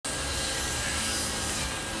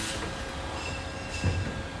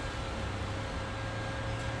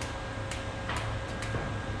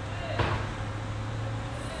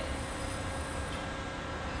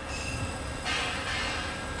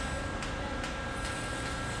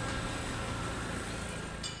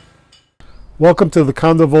Welcome to the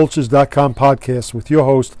CondoVultures.com podcast with your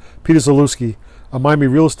host, Peter Zalewski, a Miami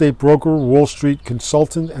real estate broker, Wall Street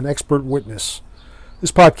consultant, and expert witness.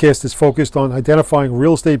 This podcast is focused on identifying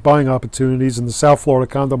real estate buying opportunities in the South Florida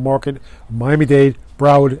condo market of Miami-Dade,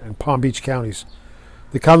 Broward, and Palm Beach counties.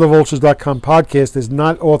 The CondoVultures.com podcast is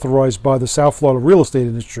not authorized by the South Florida real estate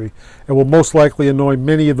industry and will most likely annoy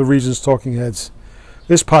many of the region's talking heads.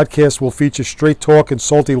 This podcast will feature straight talk and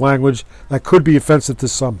salty language that could be offensive to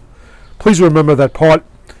some. Please remember that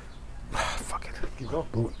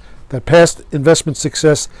that past investment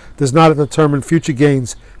success does not determine future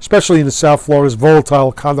gains, especially in the South Florida's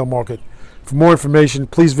volatile condo market. For more information,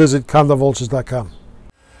 please visit CondoVultures.com.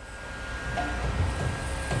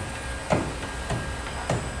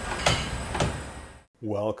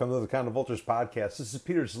 Welcome to the Condo Vultures podcast. This is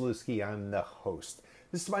Peter Zalewski. I'm the host.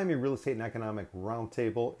 This is Miami Real Estate and Economic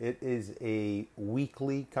Roundtable. It is a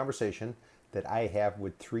weekly conversation that I have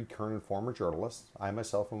with three current and former journalists. I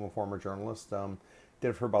myself am a former journalist. Did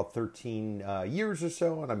it for about 13 years or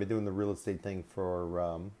so, and I've been doing the real estate thing for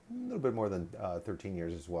a little bit more than 13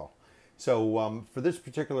 years as well. So for this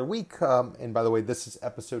particular week, and by the way, this is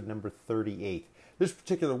episode number 38. This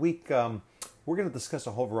particular week, we're going to discuss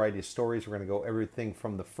a whole variety of stories. We're going to go everything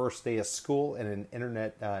from the first day of school and an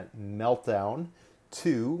internet meltdown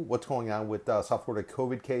to what's going on with South Florida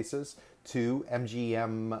COVID cases, to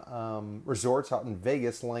MGM Resorts out in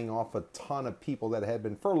Vegas laying off a ton of people that had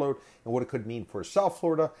been furloughed and what it could mean for South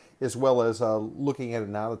Florida, as well as looking at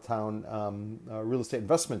an out-of-town real estate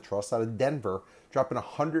investment trust out of Denver dropping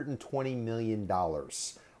 $120 million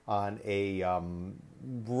on a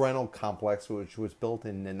rental complex which was built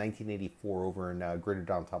in 1984 over in greater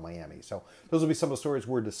downtown Miami. So those will be some of the stories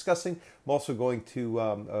we're discussing. I'm also going to,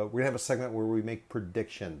 we're going to have a segment where we make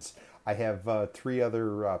predictions. I have three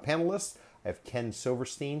other panelists. I have Ken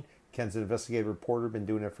Silverstein. Ken's an investigative reporter, been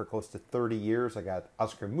doing it for close to 30 years. I got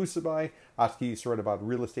Oscar Musabai. Oscar used to write about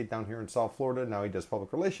real estate down here in South Florida. Now he does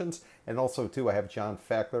public relations. And also, too, I have John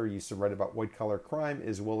Fackler. He used to write about white-collar crime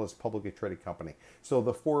as well as publicly traded company. So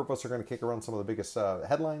the four of us are going to kick around some of the biggest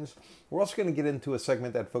headlines. We're also going to get into a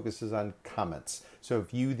segment that focuses on comments. So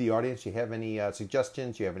if you, the audience, you have any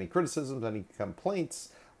suggestions, you have any criticisms, any complaints,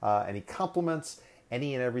 any compliments,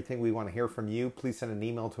 any and everything we want to hear from you, please send an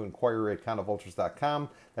email to inquiry@condovultures.com.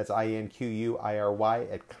 That's INQUIRY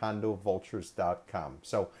at condovultures.com.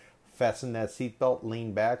 So fasten that seatbelt,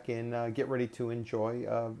 lean back, and get ready to enjoy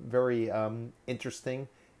a very interesting,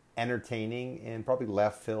 entertaining, and probably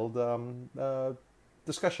laugh-filled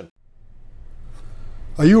discussion.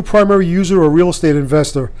 Are you a primary user or real estate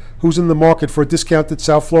investor who's in the market for a discounted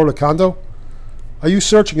South Florida condo? Are you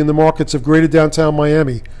searching in the markets of greater downtown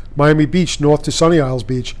Miami, Miami Beach north to Sunny Isles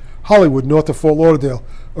Beach, Hollywood north to Fort Lauderdale,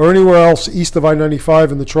 or anywhere else east of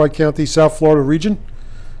I-95 in the Tri-County South Florida region?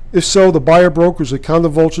 If so, the buyer brokers at Condo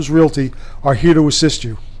Vultures Realty are here to assist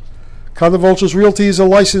you. Condo Vultures Realty is a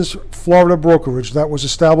licensed Florida brokerage that was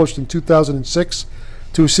established in 2006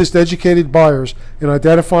 to assist educated buyers in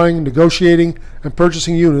identifying, negotiating, and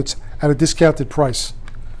purchasing units at a discounted price.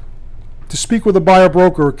 To speak with a buyer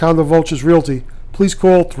broker at Condo Vultures Realty, please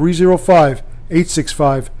call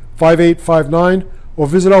 305-865-5859 or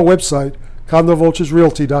visit our website,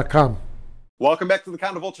 CondoVulturesRealty.com. Welcome back to the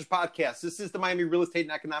Condo Vultures podcast. This is the Miami Real Estate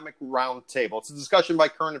and Economic Roundtable. It's a discussion by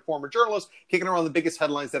current and former journalists, kicking around the biggest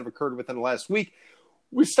headlines that have occurred within the last week.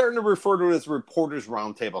 We're starting to refer to it as the Reporters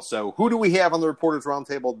Roundtable. So who do we have on the Reporters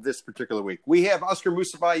Roundtable this particular week? We have Oscar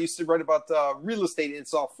Musabai. He used to write about real estate in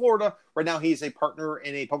South Florida. Right now he's a partner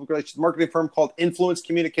in a public relations marketing firm called Influence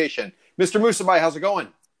Communication. Mr. Musabai, how's it going?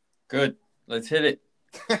 Good. Let's hit it.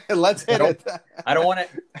 Let's hit it. I don't want to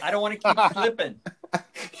keep slipping.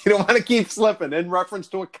 You don't want to keep slipping. In reference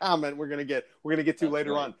to a comment we're gonna get to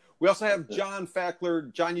later on. We also have John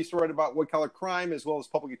Fackler. John used to write about white-collar crime as well as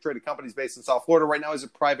publicly traded companies based in South Florida. Right now he's a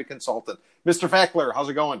private consultant. Mr. Fackler, how's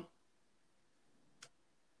it going?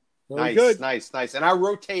 Very good. Nice. And our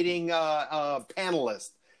rotating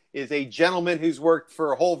panelist is a gentleman who's worked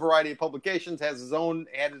for a whole variety of publications, has his own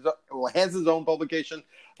publication.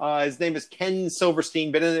 His name is Ken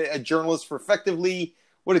Silverstein, been a journalist for effectively,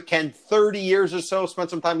 30 years or so,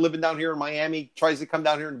 spent some time living down here in Miami, tries to come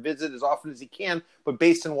down here and visit as often as he can, but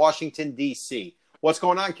based in Washington, D.C. What's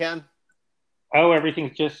going on, Ken? Oh,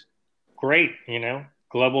 everything's just great,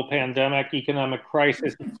 Global pandemic, economic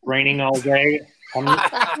crisis, it's raining all day.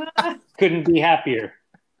 Couldn't be happier.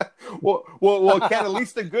 Well, Ken, at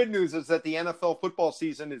least the good news is that the NFL football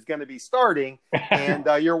season is going to be starting, and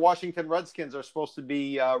your Washington Redskins are supposed to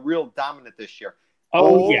be real dominant this year.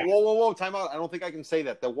 Yeah. Whoa, time out. I don't think I can say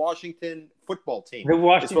that. The Washington football team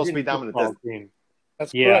is supposed to be dominant.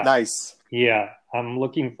 That's Yeah. correct. Nice. Yeah,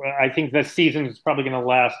 I think the season is probably going to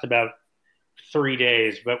last about 3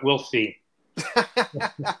 days, but we'll see.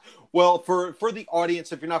 Well, for the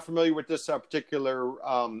audience, if you're not familiar with this particular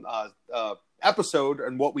episode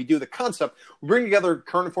and what we do, the concept, we bring together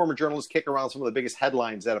current and former journalists, kick around some of the biggest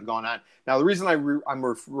headlines that have gone on. Now, the reason I'm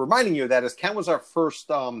reminding you of that is Ken was our first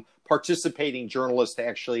participating journalist to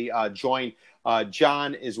actually join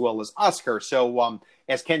John as well as Oscar. So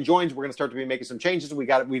as Ken joins, we're going to start to be making some changes.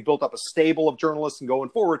 We've built up a stable of journalists, and going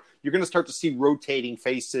forward, you're going to start to see rotating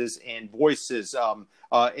faces and voices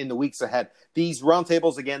in the weeks ahead. These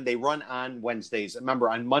roundtables, again, they run on Wednesdays. Remember,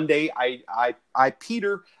 on Monday,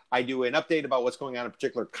 Peter, I do an update about what's going on in a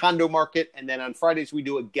particular condo market, and then on Fridays we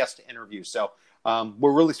do a guest interview. So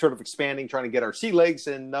we're really sort of expanding, trying to get our sea legs,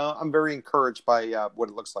 and I'm very encouraged by what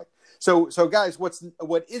it looks like. So guys, what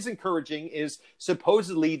is encouraging is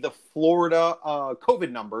supposedly the Florida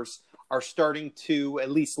COVID numbers are starting to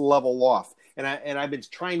at least level off. And I've been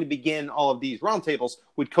trying to begin all of these roundtables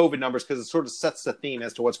with COVID numbers because it sort of sets the theme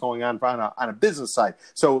as to what's going on a business side.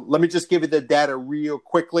 So let me just give you the data real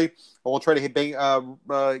quickly. I won't try to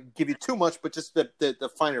give you too much, but just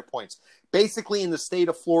the finer points. Basically, in the state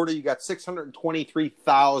of Florida, you got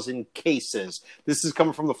 623,000 cases. This is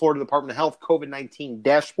coming from the Florida Department of Health COVID-19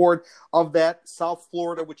 dashboard. Of that, South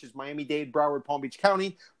Florida, which is Miami-Dade, Broward, Palm Beach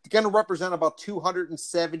County, going to represent about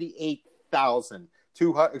 268,000.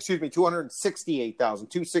 268,000,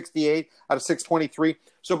 268 out of 623.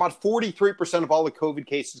 So about 43% of all the COVID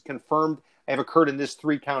cases confirmed have occurred in this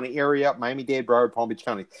 3-county area, Miami-Dade, Broward, Palm Beach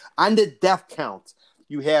County. On the death count,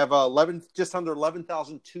 you have just under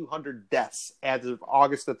 11,200 deaths as of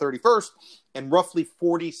August the 31st, and roughly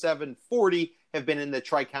 4,740 have been in the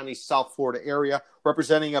Tri-County South Florida area,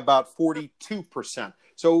 representing about 42%.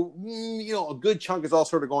 So, a good chunk is all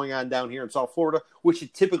sort of going on down here in South Florida, which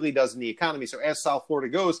it typically does in the economy. So as South Florida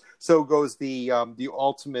goes, so goes the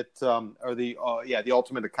ultimate the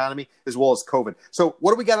ultimate economy as well as COVID. So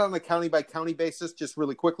what do we got on a county by county basis? Just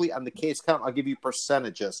really quickly on the case count, I'll give you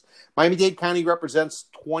percentages. Miami-Dade County represents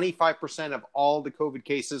 25% of all the COVID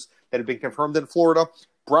cases that have been confirmed in Florida.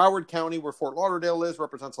 Broward County, where Fort Lauderdale is,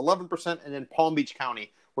 represents 11%, and then Palm Beach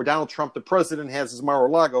County, where Donald Trump, the president, has his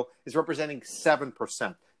Mar-a-Lago, is representing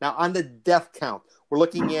 7%. Now, on the death count, we're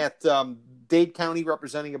looking at Dade County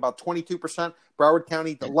representing about 22%, Broward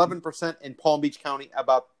County 11%, and Palm Beach County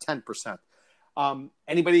about 10%.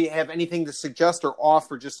 Anybody have anything to suggest or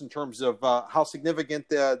offer just in terms of how significant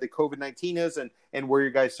the COVID-19 is and where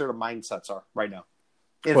your guys' sort of mindsets are right now?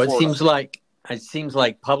 Well, it seems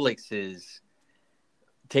like Publix is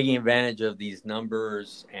taking advantage of these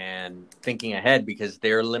numbers and thinking ahead because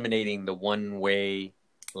they're eliminating the one-way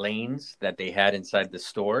lanes that they had inside the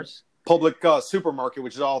stores. Public supermarket,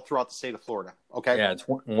 which is all throughout the state of Florida. Okay. Yeah, it's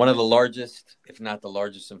one of the largest, if not the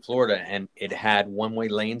largest in Florida. And it had one-way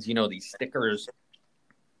lanes, these stickers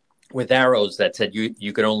with arrows that said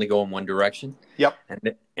you could only go in one direction. Yep.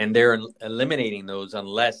 And they're eliminating those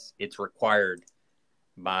unless it's required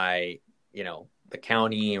by, the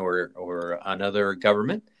county or another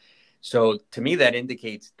government. So to me, that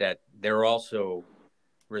indicates that they're also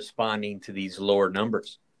responding to these lower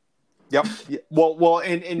numbers. Yep. Well,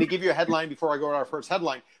 and to give you a headline before I go to our first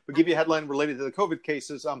headline, we'll give you a headline related to the COVID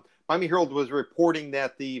cases. Miami Herald was reporting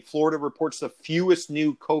that the Florida reports the fewest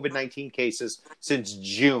new COVID-19 cases since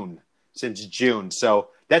June. So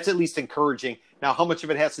that's at least encouraging. Now, how much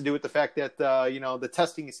of it has to do with the fact that, the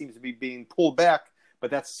testing seems to be being pulled back,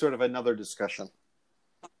 but that's sort of another discussion.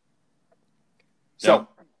 So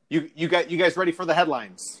you guys ready for the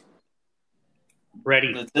headlines?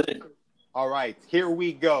 Ready. Let's do it. All right, here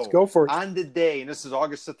we go. Let's go for it. On the day, and this is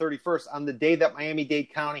August the 31st, on the day that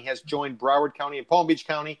Miami-Dade County has joined Broward County and Palm Beach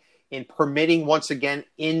County in permitting, once again,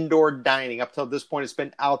 indoor dining. Up till this point, it's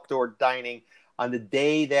been outdoor dining. On the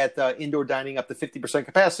day that indoor dining up to 50%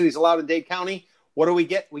 capacity is allowed in Dade County, what do we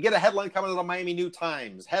get? We get a headline coming out of the Miami New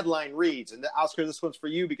Times. Headline reads, and Oscar, this one's for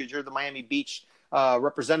you because you're the Miami Beach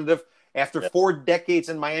representative. After 4 decades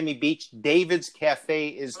in Miami Beach, David's Cafe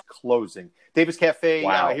is closing. David's Cafe,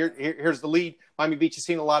 Wow. Here's the lead. Miami Beach has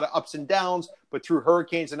seen a lot of ups and downs, but through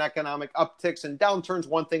hurricanes and economic upticks and downturns,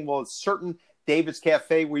 one thing is certain. David's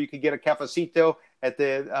Cafe, where you could get a cafecito at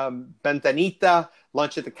the Ventanita,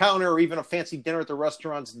 lunch at the counter, or even a fancy dinner at the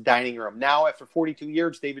restaurant's dining room. Now, after 42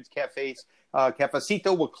 years, David's Cafe's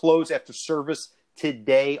cafecito will close after service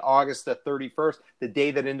today, August the 31st, the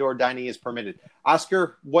day that indoor dining is permitted.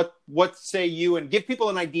 Oscar, what say you? And give people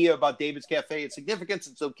an idea about David's Cafe, its significance,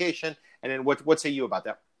 its location, and then what say you about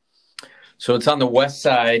that? So it's on the west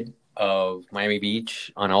side of Miami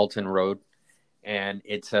Beach on Alton Road, and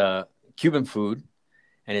it's a Cuban food,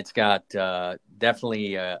 and it's got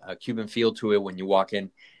definitely a Cuban feel to it when you walk in.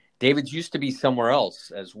 David's used to be somewhere else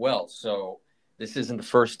as well, so this isn't the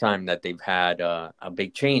first time that they've had a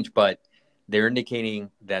big change, but they're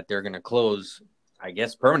indicating that they're going to close, I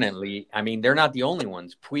guess, permanently. I mean, they're not the only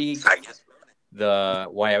ones. Puig, the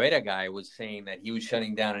Guayabera guy, was saying that he was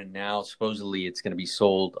shutting down, and now supposedly it's going to be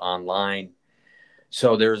sold online.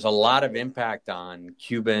 So there's a lot of impact on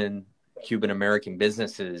Cuban American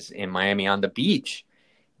businesses in Miami. On the beach,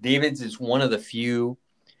 David's is one of the few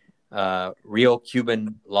real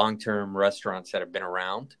Cuban long-term restaurants that have been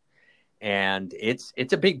around, and it's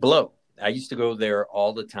a big blow. I used to go there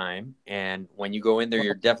all the time, and when you go in there,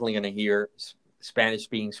 you're definitely going to hear Spanish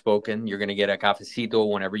being spoken. You're going to get a cafecito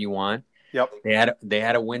whenever you want. Yep. They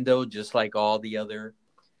had a window just like all the other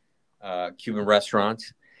Cuban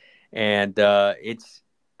restaurants, and it's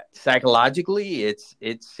psychologically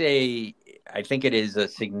I think it is a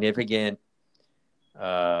significant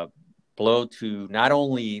blow to not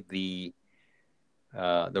only the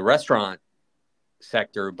restaurant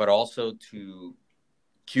sector, but also to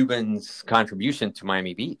Cubans' contribution to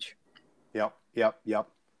Miami Beach. Yep.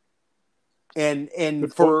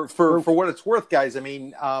 And for what it's worth, guys, I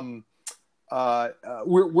mean,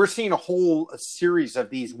 we're seeing a whole series of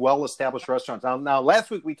these well-established restaurants. Now, last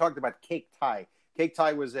week we talked about Cake Thai. Cake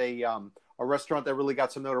Thai was a restaurant that really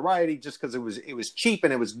got some notoriety just because it was cheap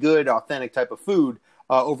and it was good, authentic type of food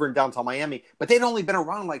over in downtown Miami. But they'd only been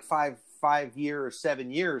around like 7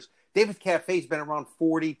 years. David's Cafe's been around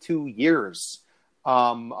 42 years.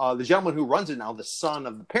 The gentleman who runs it now, the son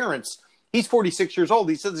of the parents, he's 46 years old.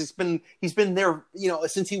 He says he's been there,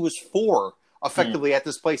 since he was 4, effectively at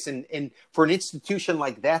this place. And for an institution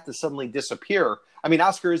like that to suddenly disappear, I mean,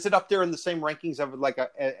 Oscar, is it up there in the same rankings of like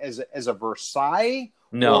as a Versailles?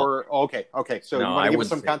 No. Okay. So you want to give us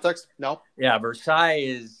some context? No. Yeah,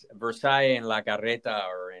 Versailles and La Carreta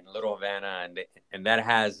are in Little Havana, and that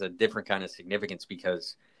has a different kind of significance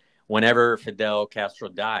because whenever Fidel Castro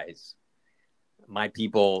dies, my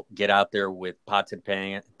people get out there with pots and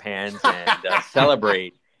pans and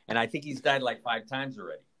celebrate. And I think he's died like 5 times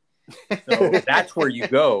already. So that's where you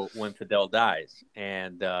go when Fidel dies.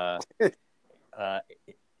 And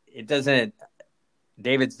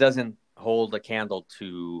David's doesn't hold a candle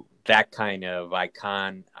to that kind of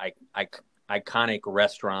iconic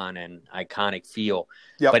restaurant and iconic feel.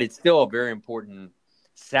 Yep. But it's still a very important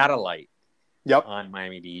satellite on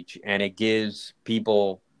Miami Beach. And it gives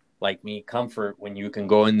people like me comfort when you can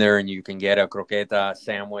go in there and you can get a croqueta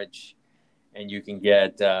sandwich and you can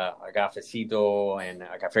get a cafecito and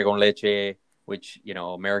a café con leche, which,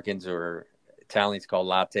 Americans or Italians call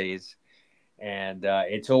lattes. And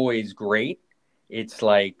it's always great. It's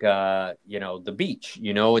like, the beach,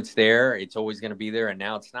 it's there. It's always going to be there. And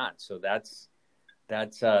now it's not. So that's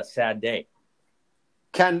a sad day.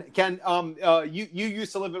 Ken, you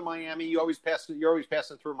used to live in Miami. You're always passing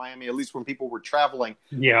through Miami, at least when people were traveling.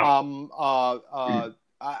 Yeah.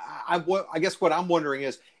 I guess what I'm wondering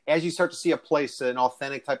is, as you start to see a place, an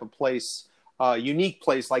authentic type of place, unique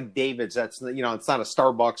place like David's, that's, it's not a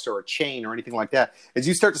Starbucks or a chain or anything like that. As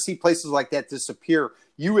you start to see places like that disappear,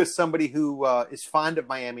 you as somebody who is fond of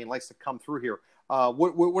Miami and likes to come through here,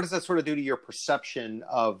 what does that sort of do to your perception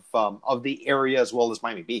of the area as well as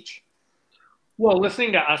Miami Beach? Well,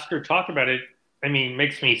 listening to Oscar talk about it, I mean,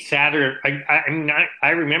 makes me sadder. I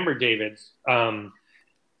remember David's,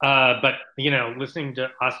 but listening to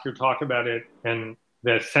Oscar talk about it and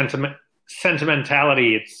the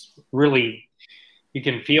sentimentality, it's really, you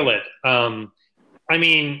can feel it. I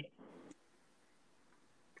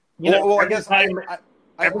guess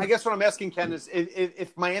what I'm asking, Ken, is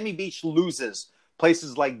if Miami Beach loses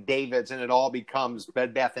places like David's and it all becomes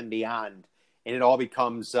Bed Bath & Beyond, and it all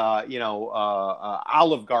becomes,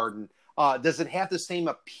 Olive Garden. Does it have the same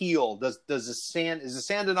appeal? Is the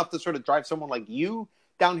sand enough to sort of drive someone like you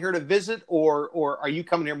down here to visit, or are you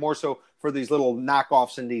coming here more so for these little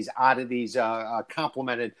knockoffs and these oddities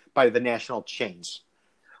complemented by the national chains?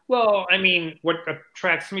 Well, I mean, what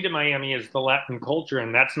attracts me to Miami is the Latin culture,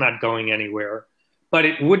 and that's not going anywhere. But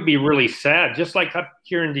it would be really sad, just like up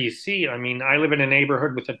here in D.C. I mean, I live in a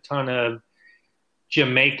neighborhood with a ton of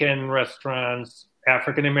Jamaican restaurants,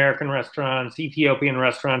 African-American restaurants, Ethiopian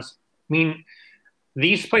restaurants. I mean,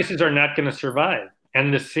 these places are not going to survive,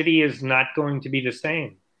 and the city is not going to be the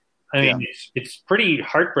same. I mean, it's pretty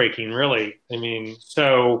heartbreaking, really. I mean, it's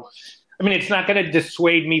not going to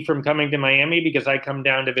dissuade me from coming to Miami because I come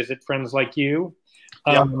down to visit friends like you.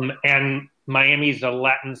 And Miami's a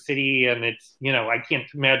Latin city, and it's, I can't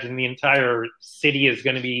imagine the entire city is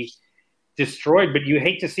going to be destroyed, but you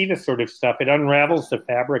hate to see this sort of stuff. It unravels the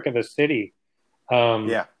fabric of a city.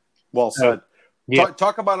 Well said. Yeah.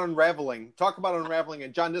 Talk about unraveling. Talk about unraveling.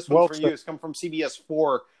 And John, this Well one's for you. said. It's come from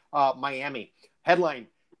CBS4 Miami. Headline: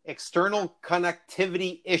 External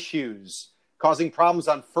connectivity issues causing problems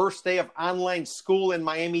on first day of online school in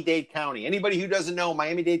Miami-Dade County. Anybody who doesn't know,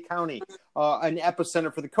 Miami-Dade County, an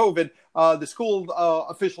epicenter for the COVID, the school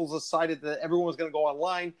officials decided that everyone was going to go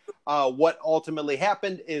online. What ultimately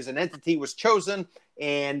happened is an entity was chosen,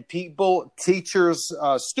 and people, teachers,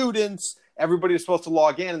 students, everybody was supposed to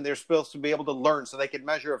log in, and they're supposed to be able to learn, so they could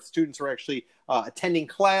measure if students are actually attending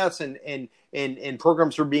class and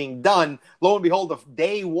programs are being done. Lo and behold,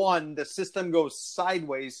 day one, the system goes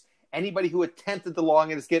sideways. Anybody who attempted to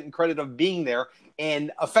log in is getting credit of being there, and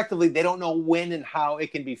effectively they don't know when and how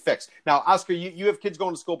it can be fixed. Now, Oscar, you have kids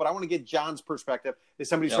going to school, but I want to get John's perspective as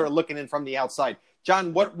somebody sort of looking in from the outside.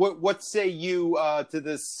 John, what say you to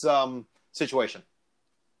this situation?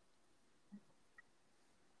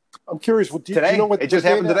 I'm curious. Today, do you know what it just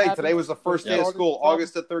happened today. happened? Today was the first day of school,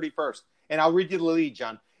 August the 31st. And I'll read you the lead,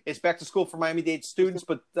 John. It's back to school for Miami-Dade students,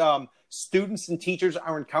 but students and teachers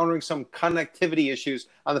are encountering some connectivity issues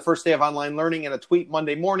on the first day of online learning. In a tweet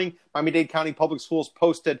Monday morning, Miami-Dade County Public Schools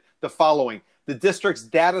posted the following: the district's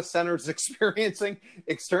data center is experiencing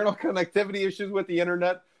external connectivity issues with the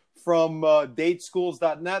internet. From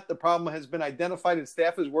dadeschools.net, the problem has been identified and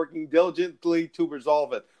staff is working diligently to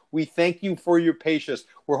resolve it. We thank you for your patience.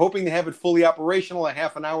 We're hoping to have it fully operational in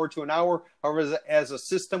half an hour to an hour. However, as a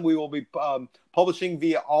system, we will be publishing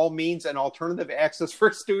via all means and alternative access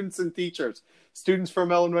for students and teachers. Students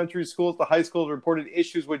from elementary schools to high schools reported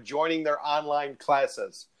issues with joining their online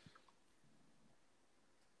classes.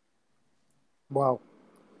 Wow.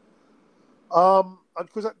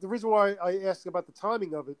 Because the reason why I asked about the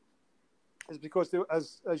timing of it is because there,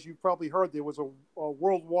 as you probably heard, there was a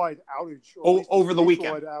worldwide outage over the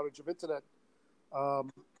weekend. Outage of internet.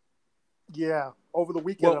 Yeah, over the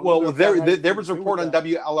weekend. Well, there was a report on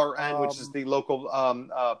WLRN, which is the local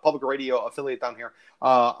public radio affiliate down here.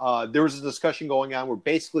 There was a discussion going on where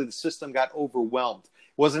basically the system got overwhelmed,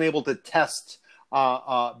 wasn't able to test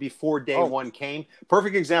before day one came.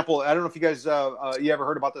 Perfect example. I don't know if you guys you ever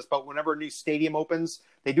heard about this, but whenever a new stadium opens,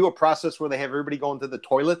 they do a process where they have everybody go into the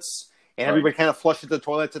toilets. And everybody kind of flushes the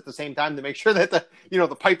toilets at the same time to make sure that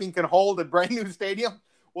the piping can hold a brand new stadium.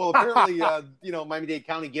 Well, apparently, Miami-Dade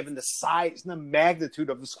County, given the size and the magnitude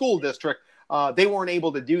of the school district, they weren't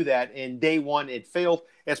able to do that. And day one, it failed.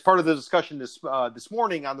 As part of the discussion this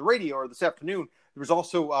morning on the radio, or this afternoon, there was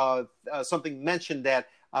also something mentioned that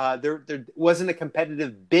there wasn't a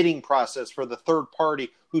competitive bidding process for the third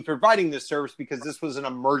party who's providing this service, because this was an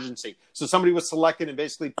emergency. So somebody was selected and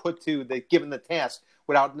basically put to given the task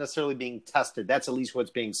without necessarily being tested. That's at least what's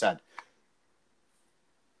being said.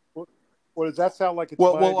 Well, does that sound like it's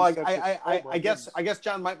I guess,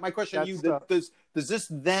 John, my question to you, does this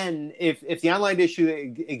then, if the online issue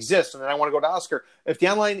exists, and then I want to go to Oscar, if the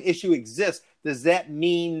online issue exists, does that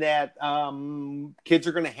mean that kids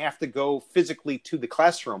are going to have to go physically to the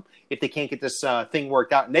classroom if they can't get this thing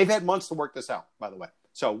worked out? And they've had months to work this out, by the way.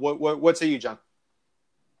 So what say you, John?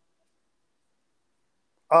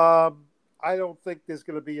 I don't think there's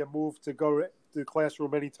going to be a move to go to the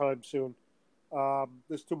classroom anytime soon.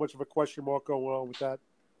 There's too much of a question mark going on with that.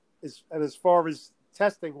 And as far as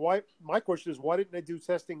testing, my question is, why didn't they do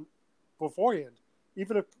testing beforehand?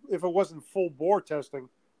 Even if it wasn't full bore testing,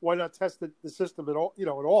 why not test the system at all? At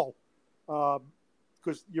all?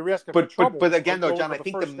 Because you're asking for trouble. But again, though, John, I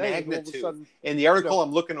think the magnitude in the article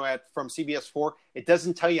I'm looking at from CBS4, it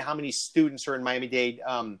doesn't tell you how many students are in Miami-Dade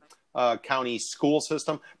County school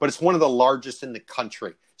system, but it's one of the largest in the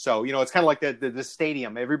country. So, it's kind of like the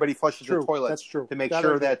stadium. Everybody flushes the toilets to make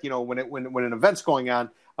sure that, when an event's going on,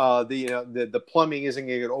 the plumbing isn't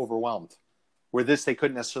going to get overwhelmed. Where they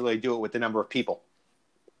couldn't necessarily do it with the number of people.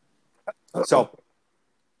 So,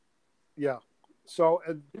 yeah. So,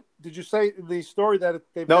 and did you say in the story that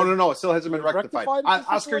they've No, it still hasn't been rectified.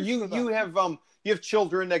 Oscar, you have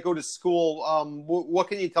children that go to school. What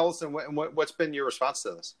can you tell us, and what's been your response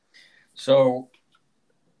to this? So,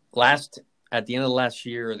 at the end of last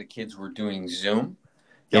year, the kids were doing Zoom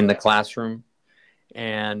in the classroom,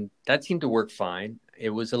 and that seemed to work fine. It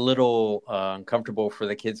was a little uncomfortable for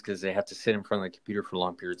the kids because they have to sit in front of the computer for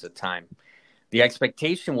long periods of time. The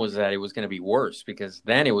expectation was that it was going to be worse, because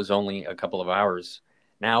then it was only a couple of hours.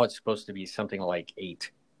 Now it's supposed to be something like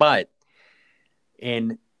 8. But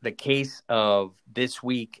in the case of this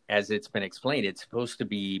week, as it's been explained, it's supposed to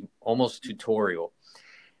be almost tutorial.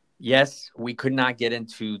 Yes, we could not get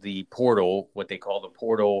into the portal, what they call the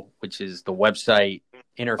portal, which is the website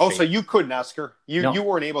interface. Oh, so you couldn't, Oscar? You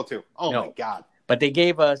weren't able to? Oh, no. My God. But they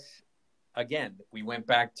gave us, again, we went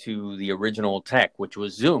back to the original tech, which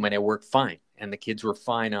was Zoom, and it worked fine. and the kids were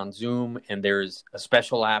fine on Zoom. And there's a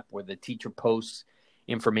special app where the teacher posts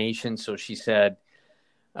information. So she said,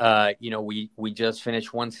 we just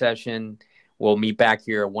finished one session. We'll meet back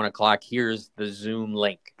here at 1:00. Here's the Zoom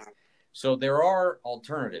link. So there are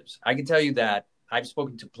alternatives. I can tell you that I've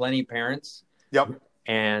spoken to plenty of parents. Yep.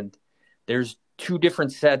 And there's two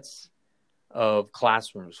different sets of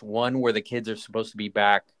classrooms. One where the kids are supposed to be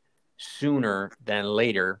back sooner than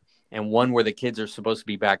later, and one where the kids are supposed to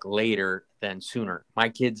be back later than sooner. My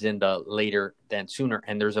kid's in the later than sooner,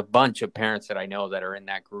 and there's a bunch of parents that I know that are in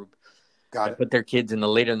that group that put their kids in the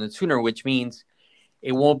later than sooner, which means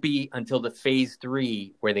it won't be until the phase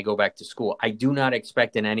 3 where they go back to school. I do not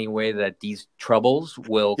expect in any way that these troubles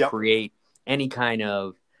will create any kind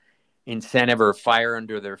of incentive or fire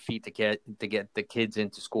under their feet to get the kids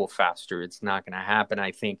into school faster. It's not going to happen.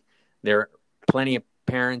 I think there are plenty of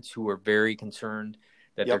parents who are very concerned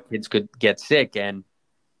that their kids could get sick, and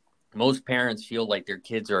most parents feel like their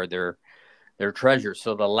kids are their treasure.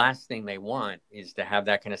 So the last thing they want is to have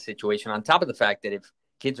that kind of situation, on top of the fact that if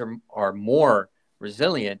kids are more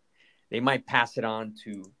resilient, they might pass it on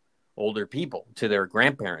to older people, to their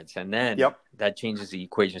grandparents, and then that changes the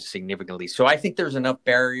equation significantly. So I think there's enough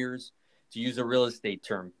barriers, to use a real estate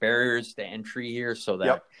term, barriers to entry here, so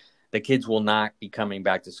that the kids will not be coming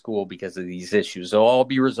back to school because of these issues. They'll all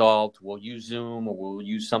be resolved. We'll use Zoom or we'll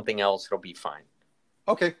use something else. It'll be fine.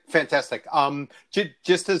 Okay, fantastic.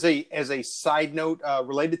 Just as a side note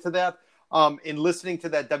related to that, in listening to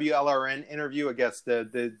that WLRN interview, I guess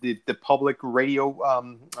the public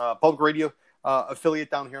radio affiliate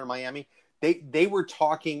down here in Miami, they were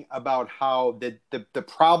talking about how the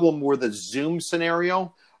problem with the Zoom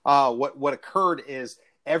scenario, what occurred is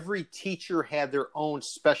every teacher had their own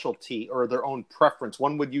specialty or their own preference.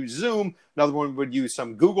 One would use Zoom, another one would use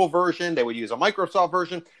some Google version, they would use a Microsoft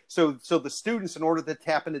version. So the students, in order to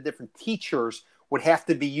tap into different teachers, would have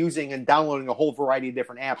to be using and downloading a whole variety of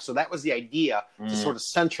different apps. So that was the idea, to sort of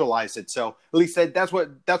centralize it. So at least that's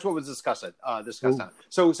what was discussed on.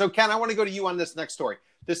 So Ken, I want to go to you on this next story.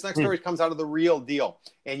 This next story comes out of The Real Deal.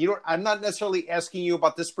 And I'm not necessarily asking you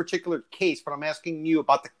about this particular case, but I'm asking you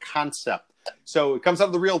about the concept. So it comes out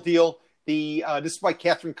of The Real Deal. This is by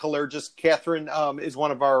Catherine Kalergis. Catherine is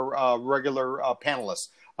one of our regular panelists.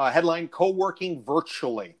 Headline: Co-working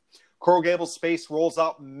virtually. Coral Gables Space rolls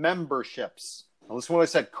out memberships. Now listen to what I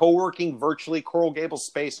said. Co-working virtually. Coral Gables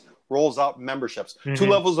Space rolls out memberships. 2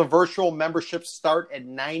 levels of virtual memberships start at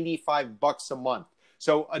 $95 a month.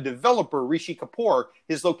 So a developer, Rishi Kapoor,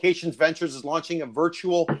 his Locations Ventures is launching a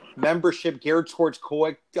virtual membership geared towards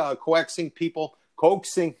coaxing people. I'm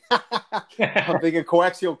thinking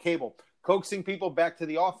coaxial cable. Coaxing people back to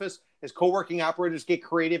the office as co-working operators get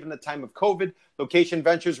creative in the time of COVID. Location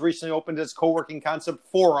Ventures recently opened its co-working concept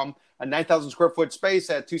Forum, a 9,000 square foot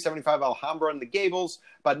space at 275 Alhambra in the Gables.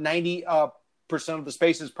 About 90% of the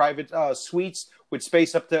space is private suites with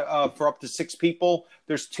space for up to 6 people.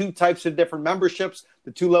 There's 2 types of different memberships.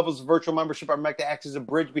 The 2 levels of virtual membership are meant to act as a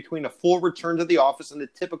bridge between a full return to the office and the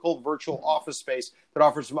typical virtual office space that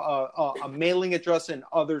offers a mailing address and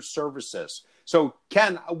other services. So,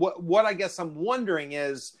 Ken, what I guess I'm wondering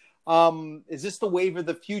is this the wave of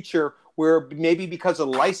the future where maybe because of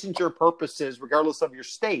licensure purposes, regardless of your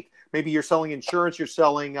state, maybe you're selling insurance, you're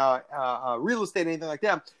selling real estate, anything like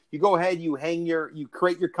that, you go ahead, you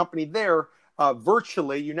create your company there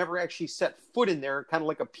virtually, you never actually set foot in there, kind of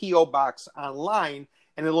like a P.O. box online,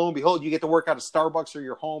 and then lo and behold, you get to work out of Starbucks or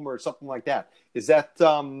your home or something like that. Is that,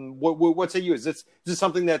 what say you? Is this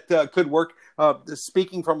something that could work?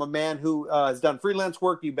 Speaking from a man who has done freelance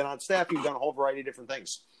work, you've been on staff, you've done a whole variety of different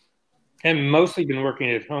things. And mostly been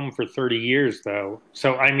working at home for 30 years, though.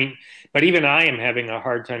 So, I mean, but even I am having a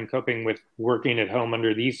hard time coping with working at home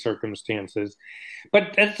under these circumstances.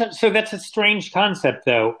 But that's a strange concept,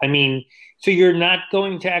 though. I mean, so you're not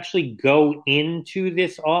going to actually go into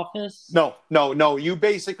this office? No. You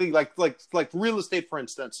basically, like real estate, for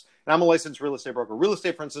instance, and I'm a licensed real estate broker. Real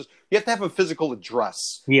estate, for instance, you have to have a physical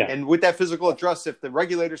address. Yeah. And with that physical address, if the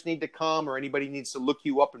regulators need to come or anybody needs to look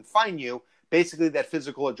you up and find you, basically that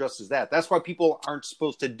physical address is that. That's why people aren't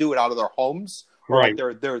supposed to do it out of their homes. Right.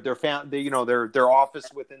 Like their office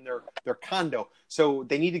within their condo. So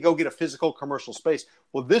they need to go get a physical commercial space.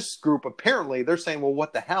 Well, this group, apparently, they're saying, well,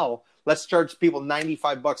 what the hell? Let's charge people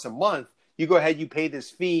 $95 a month. You go ahead, you pay this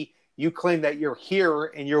fee. You claim that you're here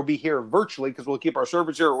and you'll be here virtually because we'll keep our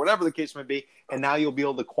servers here or whatever the case may be. And now you'll be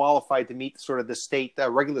able to qualify to meet sort of the state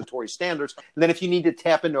regulatory standards. And then if you need to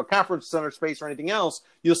tap into a conference center space or anything else,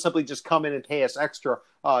 you'll simply just come in and pay us extra,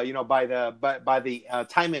 by the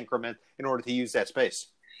time increment in order to use that space.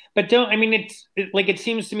 But don't, I mean, like, it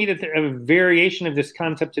seems to me that a variation of this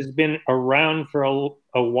concept has been around for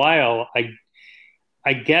a while.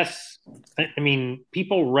 I guess, I mean,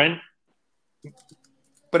 people rent.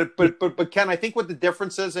 But Ken, I think what the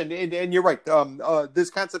difference is, and you're right. This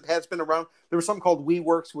concept has been around. There was something called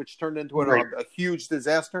WeWorks, which turned into a huge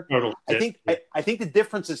disaster. I think the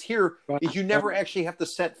difference is here is you never actually have to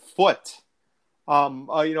set foot.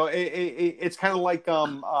 It's kind of like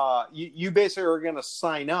you basically are going to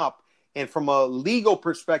sign up, and from a legal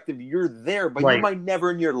perspective, you're there, but you might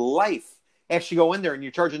never in your life actually go in there, and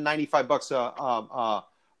you're charging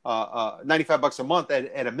 $95 a month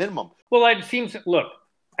at a minimum. Well, it seems. Look,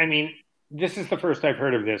 I mean, this is the first I've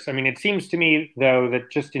heard of this. I mean, it seems to me, though,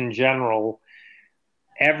 that just in general,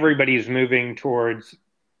 everybody's moving towards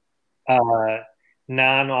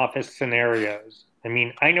non-office scenarios. I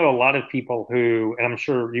mean, I know a lot of people who, and I'm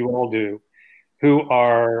sure you all do, who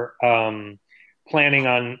are planning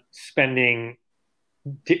on spending,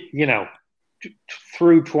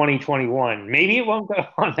 through 2021. Maybe it won't go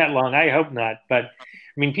on that long. I hope not. But,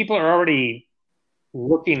 I mean, people are already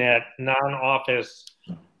looking at non-office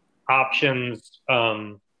options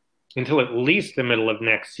until at least the middle of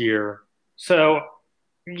next year. So,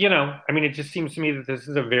 I mean, it just seems to me that this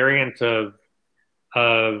is a variant of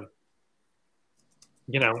the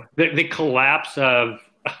collapse of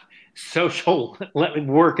social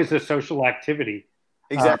work as a social activity.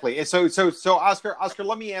 Exactly. And so Oscar,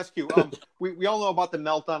 let me ask you, we all know about the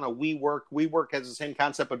meltdown of WeWork. WeWork has the same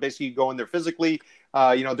concept, but basically you go in there physically.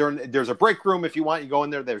 There's a break room if you want. You go in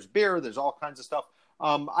there. There's beer. There's all kinds of stuff.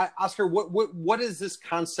 Oscar, what is this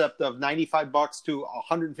concept of $95 to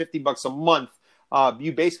 $150 a month?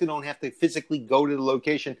 You basically don't have to physically go to the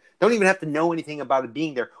location. Don't even have to know anything about it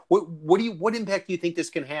being there. What impact do you think this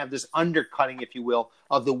can have? This undercutting, if you will,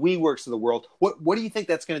 of the WeWorks of the world. What do you think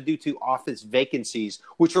that's going to do to office vacancies,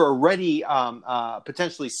 which are already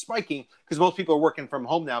potentially spiking because most people are working from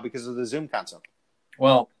home now because of the Zoom concept?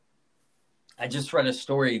 Well, I just read a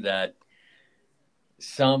story that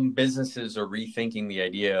some businesses are rethinking the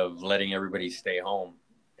idea of letting everybody stay home.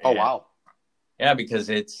 Oh, wow. Yeah, because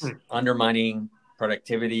it's undermining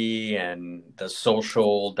productivity and the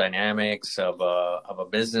social dynamics of a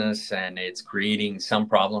business, and it's creating some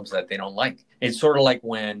problems that they don't like. It's sort of like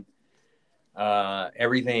when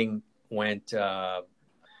everything went in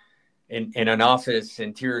an office,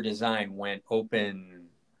 interior design went open.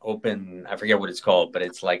 I forget what it's called, but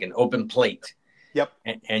it's like an open plate. Yep.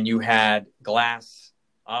 And you had glass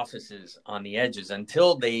offices on the edges.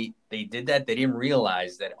 Until they did that, they didn't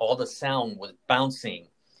realize that all the sound was bouncing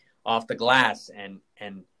off the glass and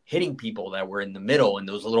hitting people that were in the middle in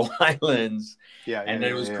those little islands. And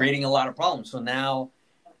it was creating a lot of problems. So now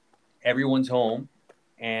everyone's home,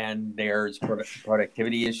 and there's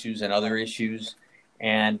productivity issues and other issues.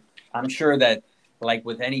 And I'm sure that, like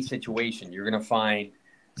with any situation, you're going to find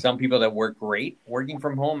some people that work great working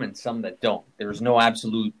from home and some that don't. There's no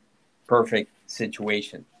absolute perfect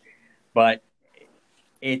situation, but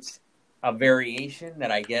it's a variation that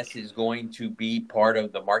I guess is going to be part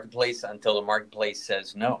of the marketplace until the marketplace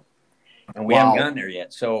says no. And we haven't gotten there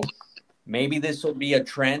yet. So maybe this will be a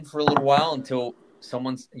trend for a little while until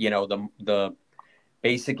someone's,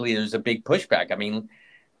 basically there's a big pushback. I mean,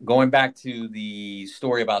 going back to the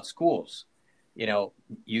story about schools,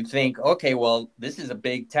 you think, okay, well, this is a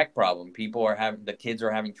big tech problem. The kids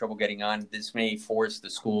are having trouble getting on. This may force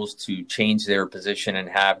the schools to change their position and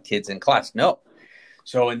have kids in class. No.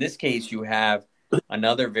 So in this case, you have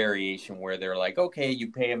another variation where they're like, okay,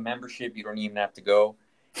 you pay a membership. You don't even have to go.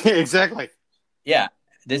 Exactly. Yeah,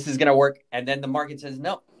 this is going to work. And then the market says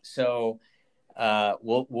no. So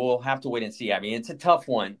we'll have to wait and see. I mean, it's a tough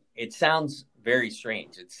one. It sounds very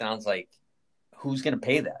strange. It sounds like, who's going to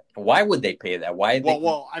pay that? Why would they pay that?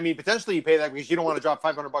 Well, I mean, potentially you pay that because you don't want to drop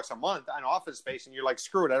 $500 a month on office space, and you're like,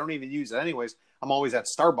 screw it, I don't even use it anyways. I'm always at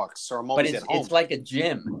Starbucks, or I'm always at home. It's like a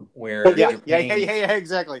gym where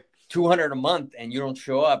exactly. $200 a month, and you don't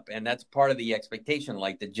show up, and that's part of the expectation.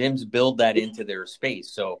 Like the gyms build that into their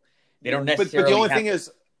space, so they don't necessarily. But the only thing is,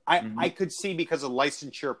 I could see, because of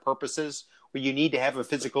licensure purposes, where you need to have a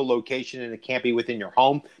physical location and it can't be within your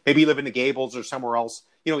home. Maybe you live in the Gables or somewhere else.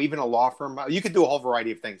 Even a law firm. You could do a whole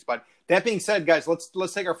variety of things. But that being said, guys,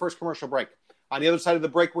 let's take our first commercial break. On the other side of the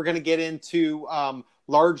break, we're going to get into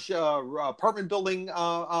large apartment building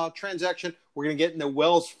transaction. We're going to get into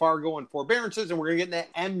Wells Fargo and forbearances, and we're going to get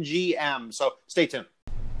into MGM. So stay tuned.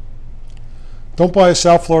 Don't buy a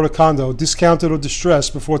South Florida condo, discounted or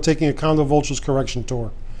distressed, before taking a Condo Vultures correction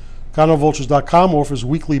tour. CondoVultures.com offers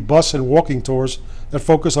weekly bus and walking tours that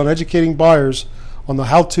focus on educating buyers on the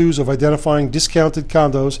how-tos of identifying discounted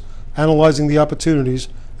condos, analyzing the opportunities,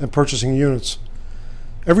 and purchasing units.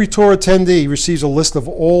 Every tour attendee receives a list of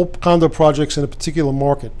all condo projects in a particular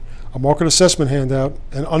market, a market assessment handout,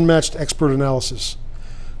 and unmatched expert analysis.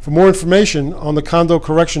 For more information on the condo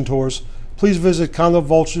correction tours, please visit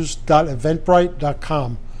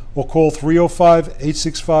condovultures.eventbrite.com or call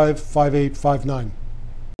 305-865-5859.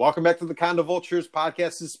 Welcome back to the Condo Vultures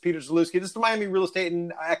podcast. This is Peter Zalewski. This is the Miami Real Estate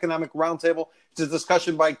and Economic Roundtable. It's a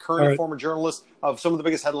discussion by current and former journalists of some of the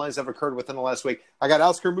biggest headlines that have occurred within the last week. I got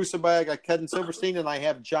Oscar Musabay, I got Ken Silverstein, and I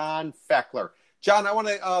have John Fackler. John, I want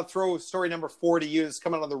to throw story number 4 to you. It's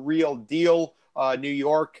coming out of The Real Deal, New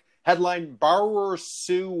York. Headline, borrowers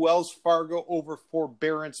sue Wells Fargo over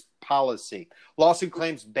forbearance policy. Lawsuit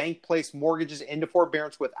claims bank placed mortgages into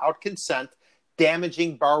forbearance without consent,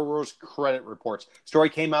 damaging borrowers' credit reports.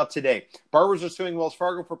 Story came out today. Borrowers are suing Wells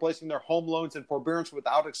Fargo for placing their home loans in forbearance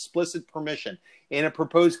without explicit permission. In a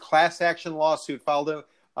proposed class action lawsuit filed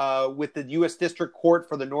with the U.S. District Court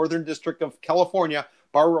for the Northern District of California,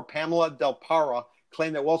 borrower Pamela Del Parra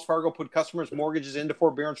claimed that Wells Fargo put customers' mortgages into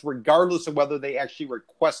forbearance regardless of whether they actually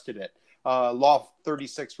requested it. Law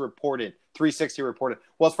 360 reported.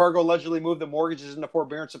 Wells Fargo allegedly moved the mortgages into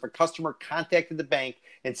forbearance if a customer contacted the bank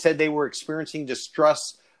and said they were experiencing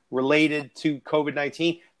distress related to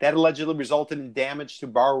COVID-19. That allegedly resulted in damage to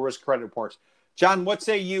borrowers' credit reports. John, what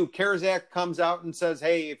say you? CARES Act comes out and says,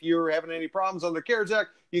 hey, if you're having any problems under CARES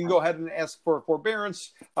Act, you can go ahead and ask for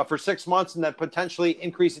forbearance for 6 months and then potentially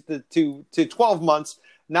increase it to 12 months.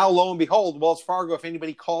 Now, lo and behold, Wells Fargo, if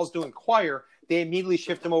anybody calls to inquire, they immediately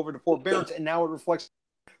shift them over to forbearance, and now it reflects.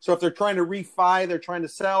 So if they're trying to refi, they're trying to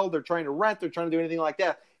sell, they're trying to rent, they're trying to do anything like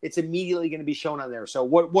that, it's immediately going to be shown on there. So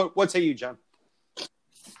what say you, John?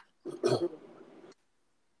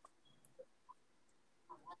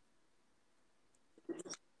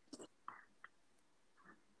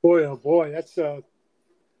 Boy, oh boy, that's a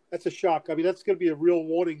shock. I mean, that's going to be a real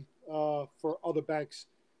warning for other banks,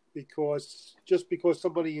 because just because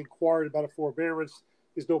somebody inquired about a forbearance,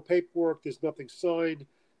 there's no paperwork, there's nothing signed,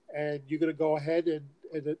 and you're going to go ahead and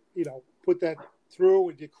put that through,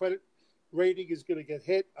 and your credit rating is going to get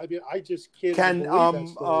hit. I mean, I just can't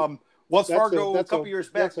believe that. Wells Fargo a couple years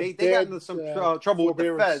back, they got into some trouble with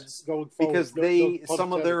the feds because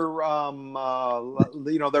some of their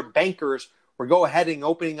their bankers were go ahead and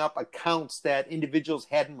opening up accounts that individuals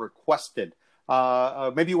hadn't requested.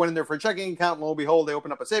 Maybe you went in there for a checking account, and lo and behold, they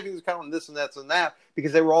opened up a savings account and this and that,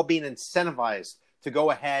 because they were all being incentivized to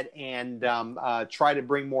go ahead and try to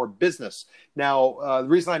bring more business. Now, the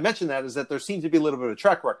reason I mention that is that there seems to be a little bit of a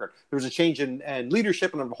track record. There was a change in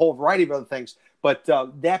leadership and a whole variety of other things. But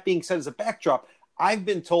that being said, as a backdrop, I've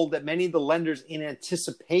been told that many of the lenders, in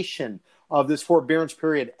anticipation of this forbearance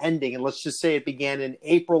period ending, and let's just say it began in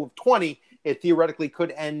April of 20, it theoretically could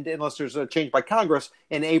end, unless there's a change by Congress,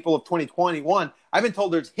 in April of 2021. I've been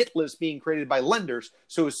told there's hit lists being created by lenders.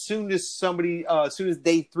 So as soon as day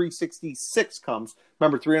 366 comes,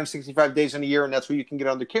 remember 365 days in a year, and that's what you can get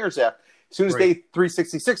under CARES Act. As soon as day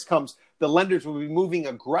 366 comes, the lenders will be moving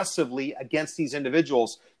aggressively against these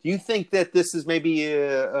individuals. Do you think that this is maybe,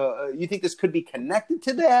 you think this could be connected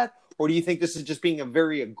to that? Or do you think this is just being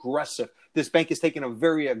this bank is taking a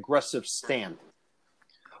very aggressive stand?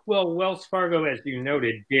 Well, Wells Fargo, as you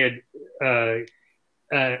noted, did have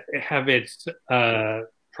its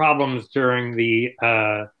problems during the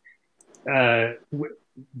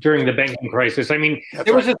banking crisis. I mean,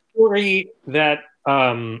 there was a story that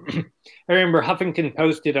I remember Huffington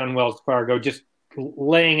Post did on Wells Fargo, just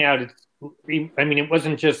laying out. I mean, it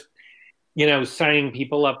wasn't just signing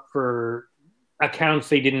people up for accounts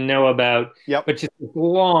they didn't know about, but just a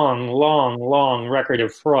long record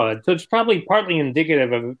of fraud. So it's probably partly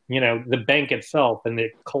indicative of, the bank itself and the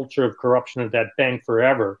culture of corruption at that bank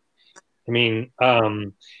forever. I mean,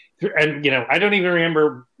 and, I don't even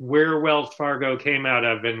remember where Wells Fargo came out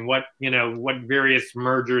of and what various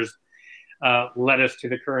mergers led us to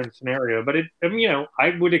the current scenario. But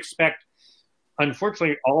I would expect,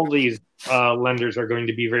 unfortunately, all these lenders are going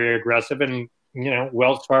to be very aggressive, and,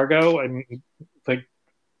 Wells Fargo,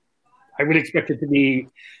 I would expect it to be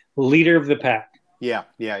leader of the pack. Yeah.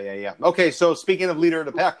 Okay, so speaking of leader of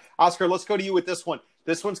the pack, Oscar, let's go to you with this one.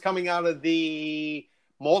 This one's coming out of the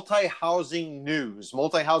Multi-Housing News.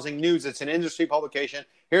 Multi-Housing News, it's an industry publication.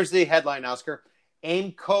 Here's the headline, Oscar.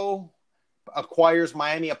 Aimco acquires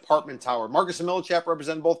Miami apartment tower. Marcus and Millichap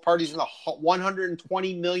represent both parties in the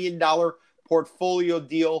 $120 million portfolio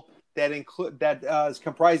deal that is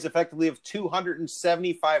comprised effectively of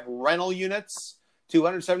 275 rental units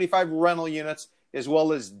as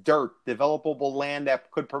well as dirt, developable land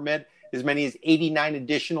that could permit as many as 89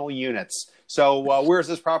 additional units. So where is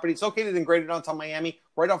this property? It's located in Greater Downtown Miami,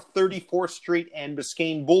 right off 34th Street and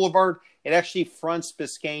Biscayne Boulevard. It actually fronts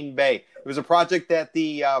Biscayne Bay. It was a project that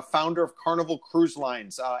the founder of Carnival Cruise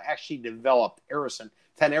Lines actually developed,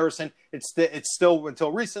 Ted Arison. It's still,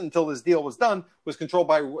 until this deal was done, was controlled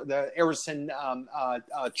by the Arison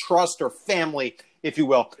trust or family, if you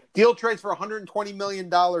will. Deal trades for $120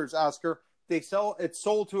 million, Oscar. It's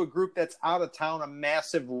sold to a group that's out of town, a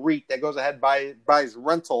massive REIT that goes ahead buys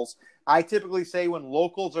rentals. I typically say when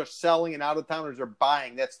locals are selling and out of towners are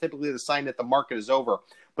buying, that's typically the sign that the market is over.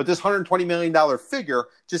 But this $120 million figure,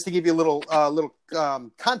 just to give you a little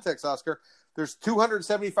context, Oscar, there's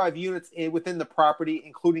 275 units within the property,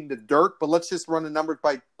 including the dirt. But let's just run the numbers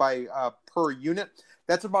by per unit.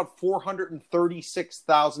 That's about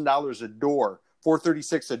 $436,000 a door.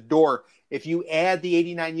 $436 a door. If you add the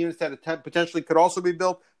 89 units that potentially could also be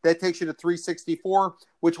built, that takes you to 364,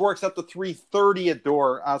 which works up to 330 a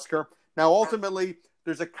door, Oscar. Now, ultimately,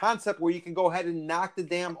 there's a concept where you can go ahead and knock the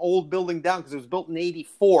damn old building down because it was built in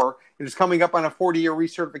 84. It is coming up on a 40-year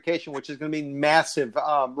recertification, which is going to mean massive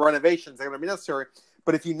renovations that are going to be necessary.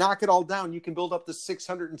 But if you knock it all down, you can build up to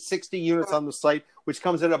 660 units on the site, which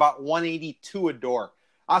comes at about 182 a door.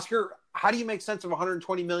 Oscar, how do you make sense of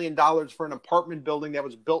 $120 million for an apartment building that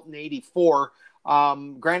was built in 84?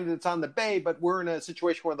 Granted, it's on the bay, but we're in a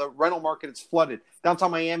situation where the rental market is flooded.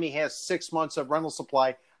 Downtown Miami has 6 months of rental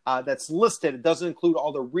supply that's listed. It doesn't include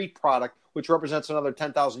all the REIT product, which represents another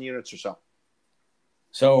 10,000 units or so.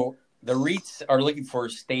 So the REITs are looking for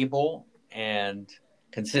stable and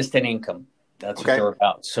consistent income. That's what they're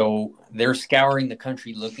about. So they're scouring the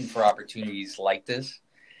country looking for opportunities like this.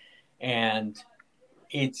 And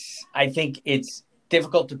I think it's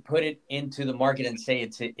difficult to put it into the market and say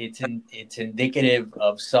it's indicative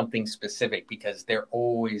of something specific because they're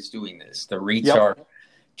always doing this. The REITs are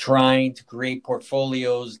trying to create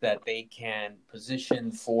portfolios that they can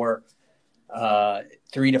position for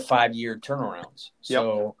 3 to 5 year turnarounds.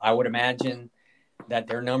 So I would imagine that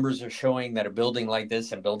their numbers are showing that a building like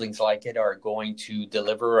this and buildings like it are going to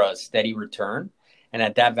deliver a steady return. And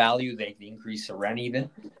at that value, they can increase the rent even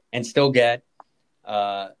and still get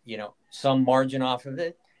some margin off of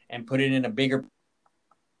it and put it in a bigger,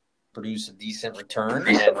 produce a decent return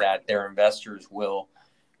and that their investors will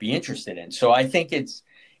be interested in. So I think it's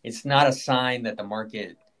not a sign that the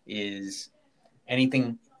market is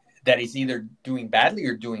anything that is either doing badly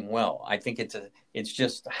or doing well. I think it's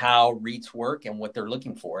just how REITs work and what they're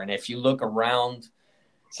looking for. And if you look around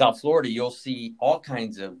South Florida, you'll see all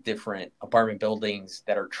kinds of different apartment buildings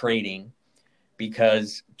that are trading to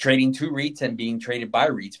REITs and being traded by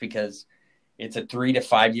REITs because it's a 3 to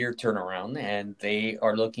 5 year turnaround and they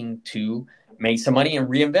are looking to make some money and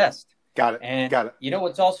reinvest. Got it. And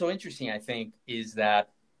what's also interesting, I think, is that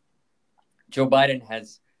Joe Biden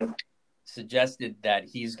has suggested that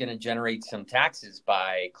he's going to generate some taxes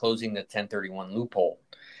by closing the 1031 loophole.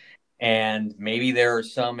 And maybe there are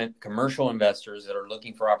some commercial investors that are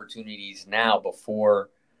looking for opportunities now before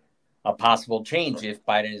a possible change if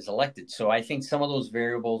Biden is elected. So I think some of those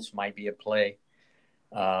variables might be at play.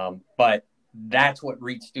 But that's what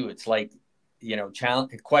REITs do. It's like,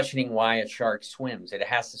 questioning why a shark swims. It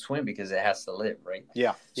has to swim because it has to live, right?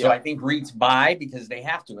 Yeah. So I think REITs buy because they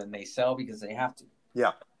have to, and they sell because they have to.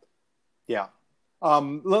 Yeah. Yeah.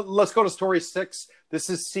 Let's go to story 6. This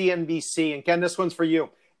is CNBC. And Ken, this one's for you.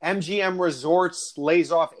 MGM Resorts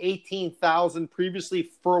lays off 18,000 previously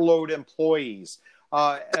furloughed employees.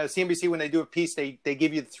 CNBC, when they do a piece, they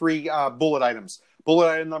give you 3 bullet items.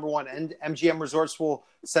 Bullet item number 1, MGM Resorts will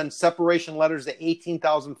send separation letters to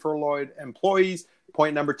 18,000 furloughed employees.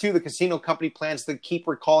 Point number 2, the casino company plans to keep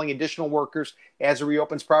recalling additional workers as it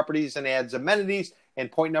reopens properties and adds amenities. And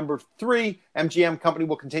point number 3, MGM company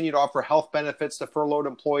will continue to offer health benefits to furloughed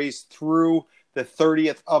employees through the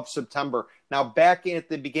 30th of September. Now, back at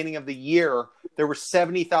the beginning of the year, there were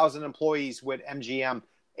 70,000 employees with MGM,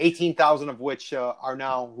 18,000 of which who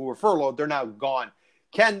were furloughed. They're now gone.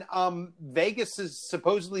 Ken, Vegas has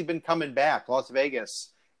supposedly been coming back, Las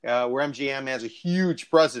Vegas, where MGM has a huge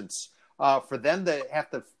presence. For them to have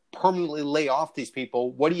to permanently lay off these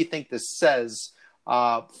people, what do you think this says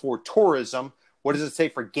for tourism? What does it say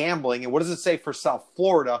for gambling? And what does it say for South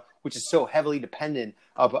Florida, which is so heavily dependent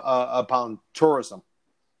upon tourism?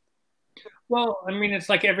 Well, I mean, it's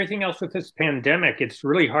like everything else with this pandemic. It's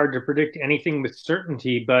really hard to predict anything with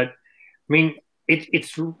certainty. But, I mean,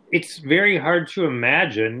 it's very hard to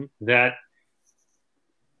imagine that,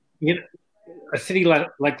 a city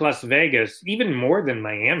like Las Vegas, even more than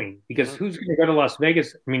Miami, because who's going to go to Las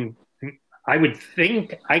Vegas? I mean, I would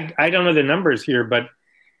think, I don't know the numbers here, but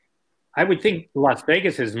I would think Las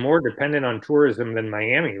Vegas is more dependent on tourism than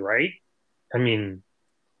Miami, right? I mean,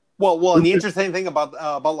 Well, and the interesting thing about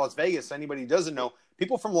Las Vegas, anybody who doesn't know,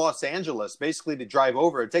 people from Los Angeles, basically to drive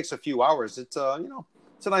over, it takes a few hours. It's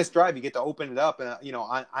it's a nice drive. You get to open it up,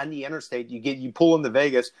 on the interstate. You pull into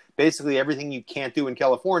Vegas. Basically, everything you can't do in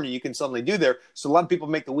California, you can suddenly do there. So a lot of people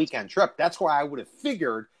make the weekend trip. That's why I would have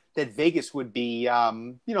figured that Vegas would be,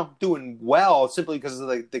 doing well simply because of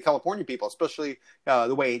the California people, especially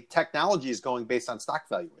the way technology is going based on stock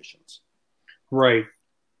valuations. right.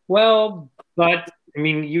 Well, but I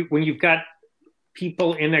mean, when you've got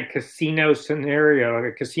people in a casino scenario,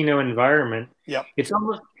 a casino environment, Yep. it's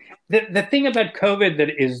almost the thing about COVID that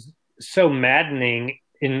is so maddening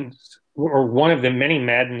or one of the many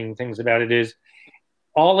maddening things about it is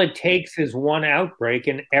all it takes is one outbreak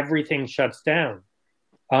and everything shuts down.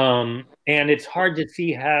 And it's hard to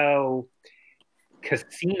see how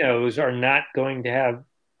casinos are not going to have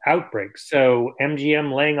outbreaks. So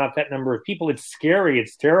MGM laying off that number of people, it's scary,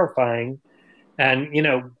 it's terrifying. And,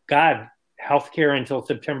 God, healthcare until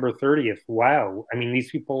September 30th. Wow. I mean, these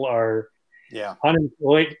people are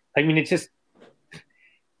unemployed. I mean,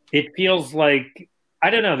 it feels like, I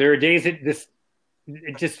don't know. There are days it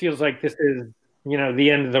just feels like this is, the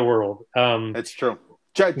end of the world. It's true.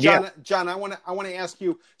 John, I want to ask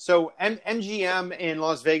you. So MGM in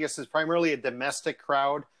Las Vegas is primarily a domestic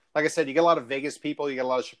crowd. Like I said, you get a lot of Vegas people. You get a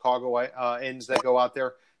lot of Chicagoans that go out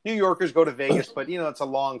there. New Yorkers go to Vegas, but it's a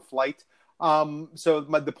long flight. So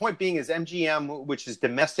the point being is MGM, which is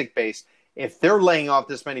domestic based, if they're laying off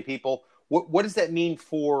this many people, what does that mean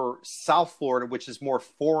for South Florida, which is more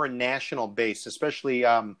foreign national based, especially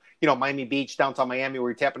Miami Beach, downtown Miami,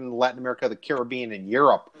 where you're tapping into Latin America, the Caribbean, and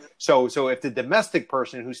Europe. So if the domestic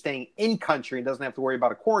person who's staying in country and doesn't have to worry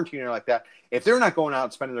about a quarantine or like that, if they're not going out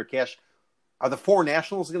and spending their cash, are the foreign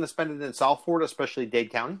nationals going to spend it in South Florida, especially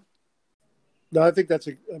Dade County? No, I think that's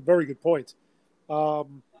a very good point. Yeah,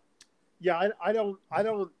 I don't.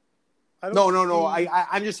 No.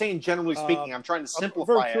 I'm just saying, generally speaking, I'm trying to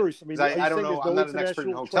simplify it. Curious. I mean, I don't know. I'm not an expert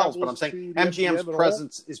in hotels, but I'm saying MGM's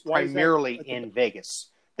presence is primarily in Vegas.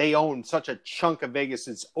 They own such a chunk of Vegas;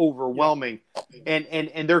 it's overwhelming,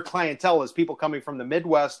 and their clientele is people coming from the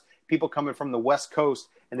Midwest, people coming from the West Coast,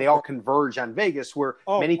 and they all converge on Vegas. Where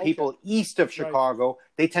many people east of Chicago,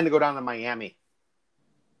 they tend to go down to Miami.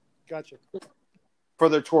 Gotcha. For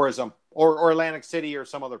their tourism, or Atlantic City, or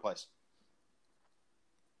some other place.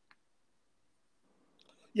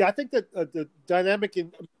 Yeah, I think that the dynamic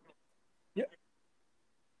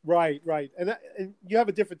right, and you have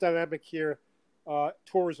a different dynamic here,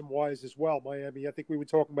 tourism-wise as well. Miami, I think we were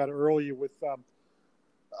talking about it earlier with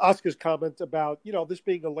Oscar's comment about this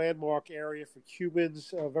being a landmark area for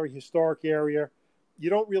Cubans, a very historic area. You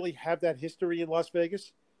don't really have that history in Las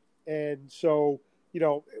Vegas, and so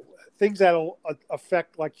things that'll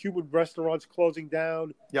affect like Cuban restaurants closing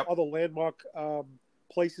down, other landmark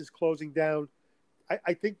places closing down.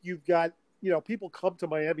 I think you've got, people come to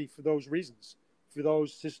Miami for those reasons, you don't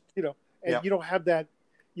have that,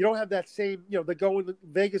 same, they're going to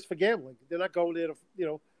Vegas for gambling. They're not going there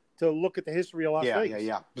to look at the history of Las Vegas.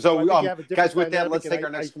 Yeah. So, guys, with that, let's take our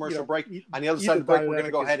next commercial break. On the other side of the break, we're going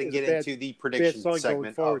to go ahead and get into the prediction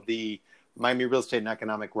segment of the Miami Real Estate and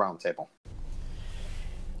Economic Roundtable.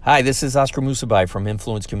 Hi, this is Oscar Musabai from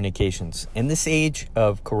Influence Communications. In this age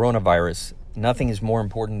of coronavirus, nothing is more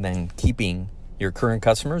important than keeping your current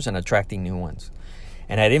customers and attracting new ones.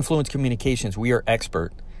 And at Influence Communications, we are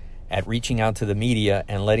expert at reaching out to the media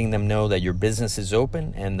and letting them know that your business is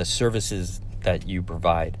open and the services that you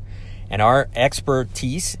provide. And our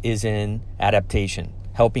expertise is in adaptation,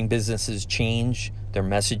 helping businesses change their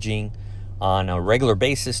messaging on a regular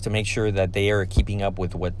basis to make sure that they are keeping up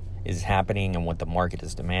with what is happening and what the market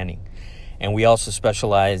is demanding. And we also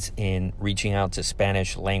specialize in reaching out to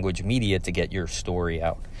Spanish language media to get your story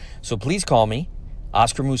out. So please call me,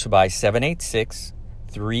 Oscar Musabai,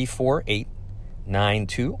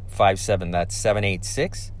 786-348-9257. That's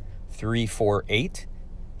 786-348-9257.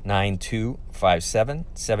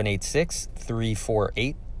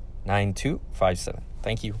 786-348-9257.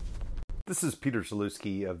 Thank you. This is Peter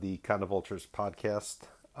Zalewski of the Condo Vultures podcast.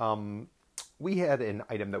 We had an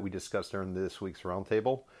item that we discussed during this week's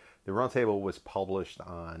roundtable. The roundtable was published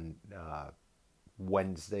on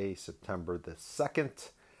Wednesday, September the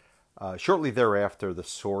 2nd. Shortly thereafter, the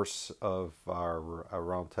source of our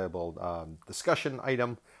roundtable discussion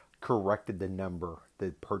item corrected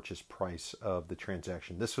the purchase price of the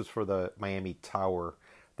transaction. This was for the Miami Tower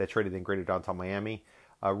that traded in Greater Downtown Miami.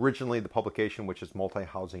 Originally, the publication, which is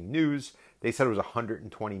Multi-Housing News, they said it was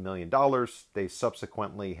 $120 million. They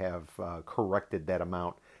subsequently have corrected that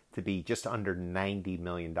amount to be just under $90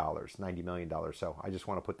 million. $90 million. So I just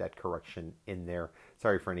want to put that correction in there.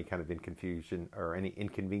 Sorry for any kind of confusion or any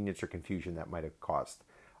inconvenience or confusion that might have caused.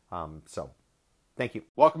 So thank you.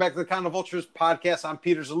 Welcome back to the Condo Vultures podcast. I'm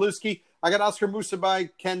Peter Zalewski. I got Oscar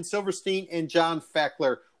Musabai, Ken Silverstein, and John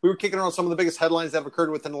Fackler. We were kicking around some of the biggest headlines that have occurred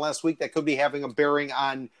within the last week that could be having a bearing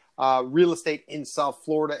on real estate in South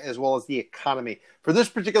Florida as well as the economy. For this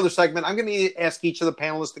particular segment, I'm going to ask each of the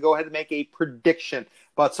panelists to go ahead and make a prediction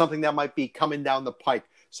about something that might be coming down the pike.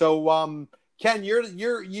 So, Ken,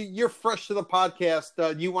 you're fresh to the podcast.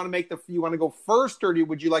 Do you want to go first, or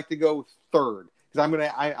would you like to go third? Because I'm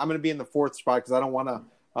gonna be in the fourth spot because I don't want to.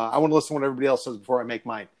 I want to listen to what everybody else says before I make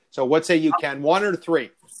mine. So, what say you, Ken? 1 or 3?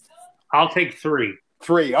 I'll take 3.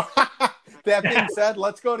 3. That being said,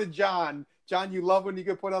 let's go to John. John, you love when you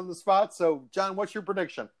get put on the spot. So, John, what's your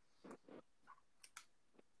prediction?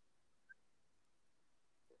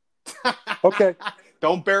 Okay.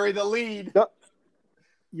 Don't bury the lead.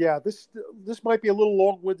 Yeah, this might be a little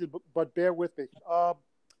long-winded, but bear with me.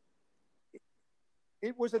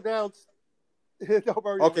 It was announced.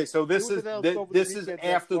 Okay, so this is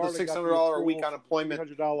after the $600 a week unemployment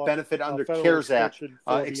benefit under CARES Act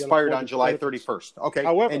expired on July 31st. Okay,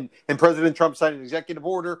 however, and President Trump signed an executive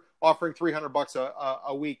order offering $300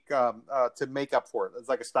 a week to make up for it. It's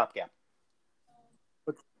like a stopgap.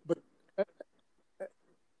 But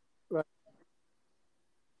right.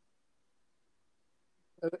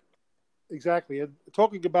 Exactly. And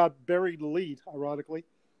talking about burying the lead, ironically,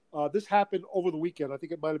 this happened over the weekend. I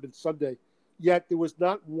think it might have been Sunday. Yet there was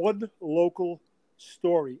not one local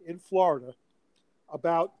story in Florida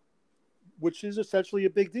about, which is essentially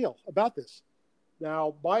a big deal, about this.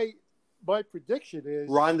 Now, my prediction is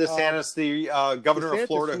Ron DeSantis, the governor of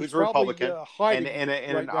Florida, who's a Republican, and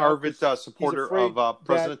an ardent supporter of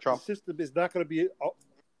President Trump. The system is not going to be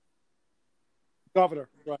governor,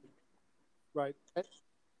 right. And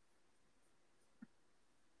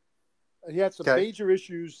he had some major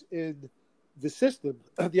issues in the system,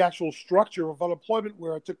 the actual structure of unemployment,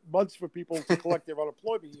 where it took months for people to collect their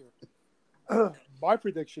unemployment year. My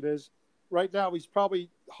prediction is right now he's probably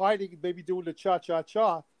hiding, maybe doing the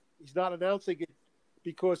cha-cha-cha. He's not announcing it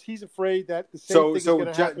because he's afraid that the same thing is going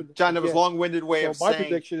to happen. John, that was a long-winded way of saying, my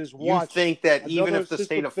prediction is you think that even if the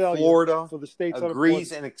state of Florida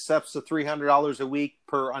agrees and accepts the $300 a week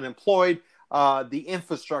per unemployed, the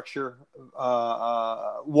infrastructure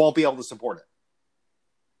won't be able to support it.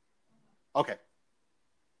 Okay.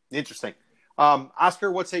 Interesting.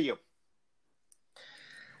 Oscar, what say you?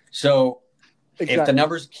 So if the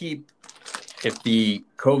numbers if the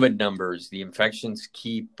COVID numbers, the infections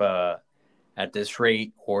keep at this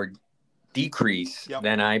rate or decrease,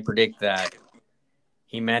 then I predict that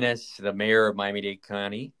Jimenez, the mayor of Miami-Dade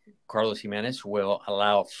County, Carlos Jimenez, will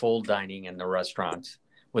allow full dining in the restaurants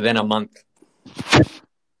within a month.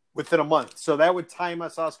 Within a month. So that would time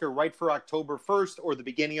us, Oscar, right for October 1st or the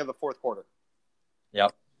beginning of the fourth quarter.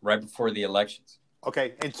 Yep, right before the elections.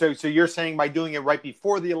 Okay, and so you're saying by doing it right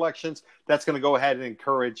before the elections, that's going to go ahead and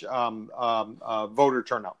encourage voter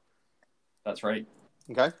turnout. That's right.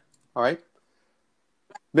 Okay, all right.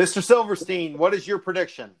 Mr. Silverstein, what is your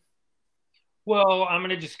prediction? Well, I'm going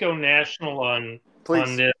to just go national on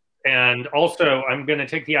this. And also, I'm going to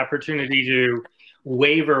take the opportunity to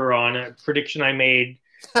waver on a prediction I made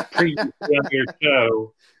previously on your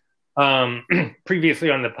show,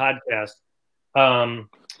 previously on the podcast,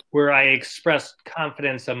 where I expressed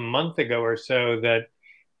confidence a month ago or so that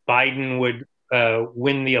Biden would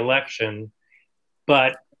win the election.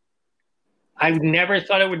 But I never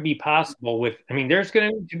thought it would be possible there's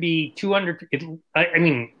going to be 200.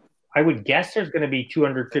 I would guess there's going to be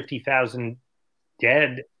 250,000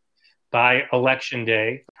 dead by election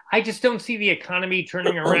day. I just don't see the economy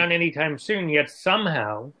turning around anytime soon, yet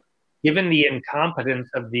somehow, given the incompetence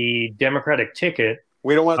of the Democratic ticket.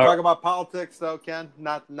 We don't want to talk about politics, though, Ken.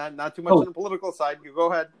 Not too much on the political side. You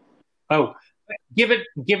go ahead.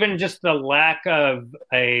 Given just the lack of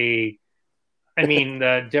the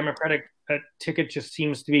Democratic ticket just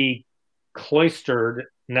seems to be cloistered,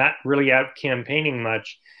 not really out campaigning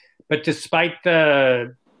much. But despite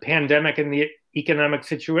the pandemic and the economic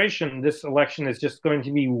situation, this election is just going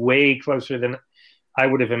to be way closer than I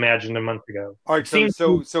would have imagined a month ago. All right,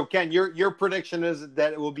 so Ken, your prediction is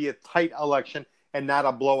that it will be a tight election and not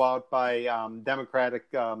a blowout by Democratic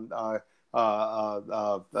nominee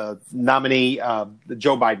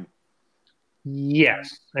Joe Biden.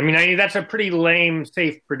 Yes, that's a pretty lame,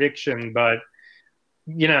 safe prediction, but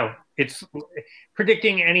it's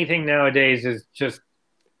predicting anything nowadays is just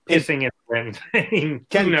pissing in the wind. I mean,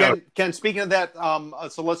 who knows? Ken, speaking of that,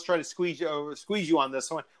 so let's try to squeeze you on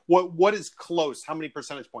this one. What is close? How many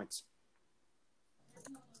percentage points?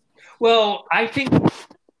 Well, I think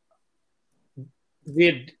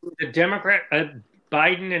the Democrat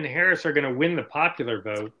Biden and Harris are going to win the popular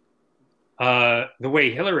vote the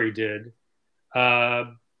way Hillary did.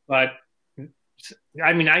 But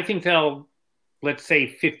I mean, I think they'll, let's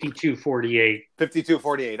say 52-48.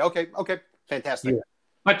 52-48. Okay. Fantastic. Yeah.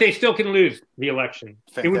 But they still can lose the election.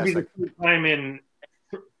 Fantastic. It would be the first time in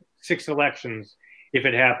 6 elections, if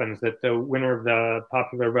it happens, that the winner of the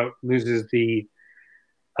popular vote loses the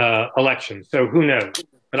election. So who knows?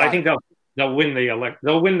 But I think they'll win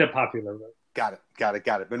they'll win the popular vote. Got it.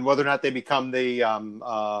 And whether or not they become the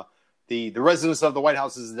residents of the White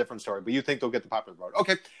House is a different story. But you think they'll get the popular vote?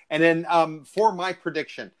 Okay. And then for my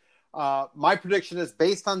prediction is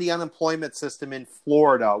based on the unemployment system in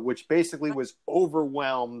Florida, which basically was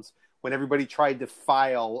overwhelmed when everybody tried to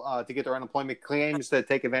file to get their unemployment claims to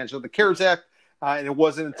take advantage of the CARES Act. And it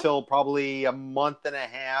wasn't until probably a month and a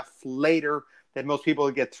half later that most people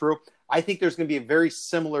would get through. I think there's going to be a very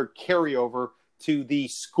similar carryover to the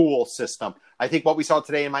school system. I think what we saw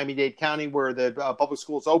today in Miami-Dade County, where the public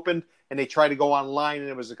schools opened and they tried to go online and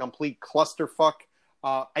it was a complete clusterfuck.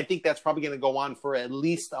 I think that's probably going to go on for at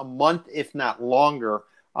least a month, if not longer,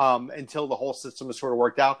 until the whole system is sort of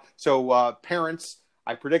worked out. So parents,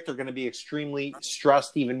 I predict, are going to be extremely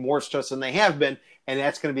stressed, even more stressed than they have been, and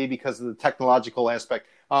that's going to be because of the technological aspect.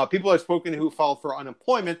 People I've spoken to who filed for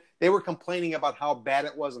unemployment, they were complaining about how bad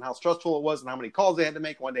it was and how stressful it was and how many calls they had to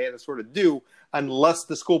make, what they had to sort of do, unless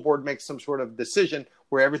the school board makes some sort of decision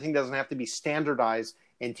where everything doesn't have to be standardized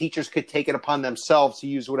and teachers could take it upon themselves to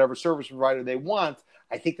use whatever service provider they want.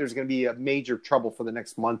 I think there's going to be a major trouble for the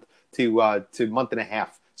next month to month and a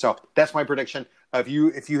half. So that's my prediction. If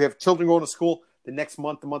you have children going to school, the next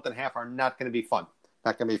month and a half are not going to be fun.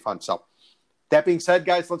 So that being said,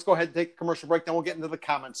 guys, let's go ahead and take a commercial break. Then we'll get into the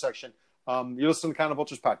comment section. You're listening to Condo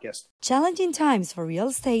Vultures podcast. Challenging times for real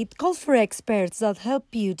estate calls for experts that help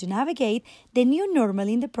you to navigate the new normal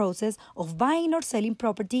in the process of buying or selling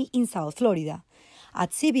property in South Florida.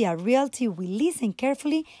 At CBR Realty, we listen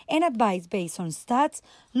carefully and advise based on stats,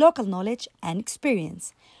 local knowledge, and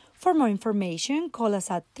experience. For more information, call us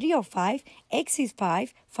at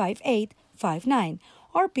 305-865-5859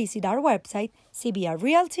 or visit our website,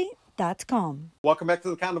 cbrrealty.com. Welcome back to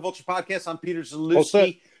the Condo Vultures podcast. I'm Peter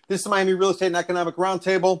Zalewski. This is Miami Real Estate and Economic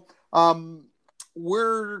Roundtable.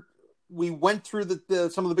 We went through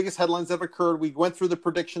some of the biggest headlines that have occurred. We went through the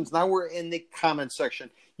predictions. Now we're in the comment section.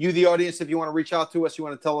 You, the audience, if you want to reach out to us, you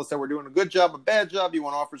want to tell us that we're doing a good job, a bad job, you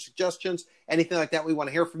want to offer suggestions, anything like that, we want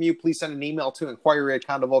to hear from you. Please send an email to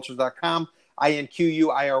inquiry@condovultures.com,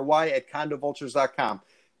 inquiry@condovultures.com.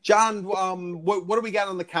 John, what do we got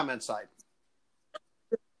on the comment side?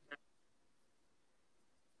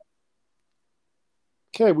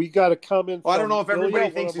 Okay, we got a comment. Well, I don't know if everybody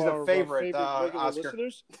Ilya, thinks he's a favorite, Oscar.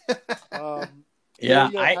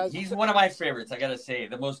 He's one of my favorites, I got to say.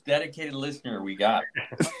 The most dedicated listener we got.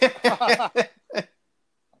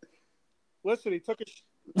 Listen, he took a...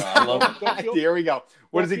 I love it. There we go.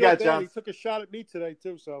 What does he got, John? He took a shot at me today,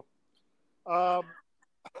 too, so... Well,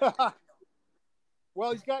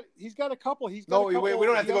 he's got a couple. We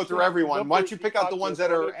don't have to go through everyone. Why don't you pick out the ones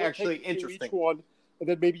that are actually interesting? Each one, and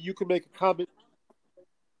then maybe you can make a comment.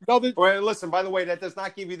 No, well, listen, by the way, that does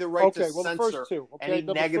not give you the right to the censor first two. any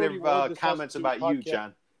negative comments about you,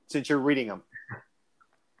 John, since you're reading them.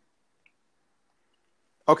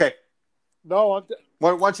 Okay. No,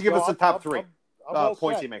 why don't you give us the top three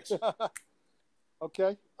points he makes?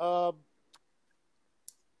 Okay. The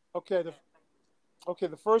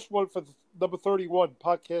first one for number 31,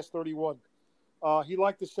 podcast 31. He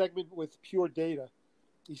liked the segment with pure data.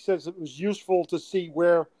 He says it was useful to see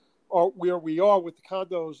where we are with the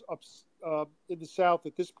condos up in the South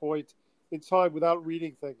at this point in time without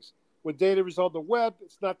reading things. When data is on the web,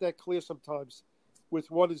 it's not that clear sometimes with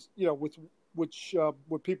what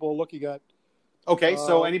people are looking at. Okay,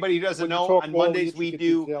 so anybody who doesn't know, on Mondays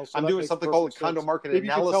I'm doing something called a condo market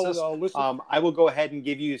analysis. I will go ahead and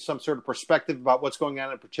give you some sort of perspective about what's going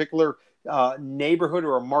on in a particular neighborhood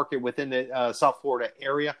or a market within the South Florida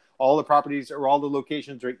area. All the properties or all the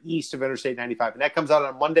locations are east of Interstate 95. And that comes out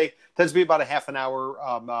on Monday. Tends to be about a half an hour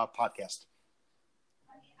podcast.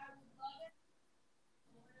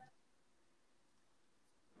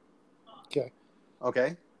 Okay.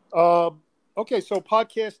 Okay, so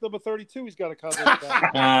podcast number 32, he's got a comment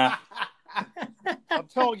about. I'm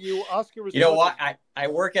telling you, Oscar is... You know what? I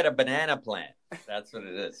work at a banana plant. That's what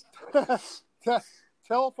it is.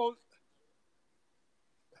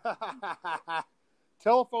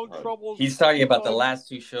 telephone troubles. He's talking about the times last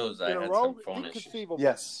two shows. I in a had row. some phone issues. Inconceivable.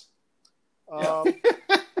 Yes. Yeah.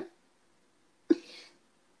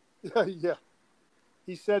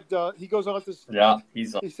 He said he goes on to. Yeah, He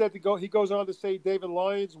said he goes on to say David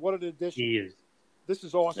Lyons. What an addition! He is. This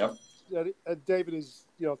is awesome. And David is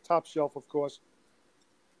top shelf, of course.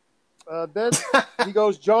 Then he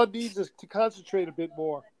goes, John needs us to concentrate a bit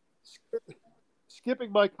more.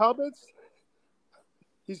 Skipping my comments.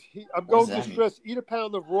 I'm going to stress, eat a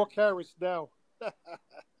pound of raw carrots now.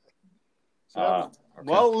 Okay.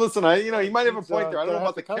 Well, listen, you might have a point there. I don't know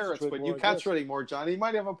about the to carrots, but you concentrating more, Johnny. You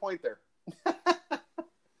might have a point there.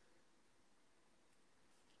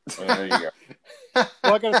 There you go. Well,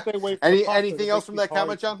 I got to stay away from anything else from that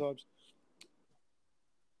comment, John? Sometimes.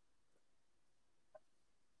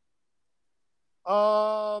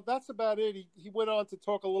 That's about it. He went on to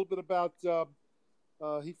talk a little bit about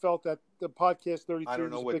he felt that the podcast 33 I don't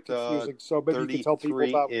know was a bit what, confusing, so maybe you can tell people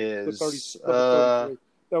about is, the 33.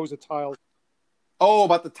 That was a tile. Oh,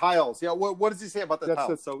 about the tiles. Yeah, what does he say about the That's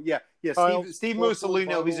tiles? So, yeah, tiles, Steve porcelain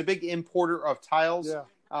Mussolino, he's a big importer of tiles.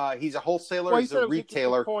 Yeah. He's a wholesaler. Well, he he's said a it was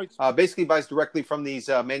retailer. points. Basically buys directly from these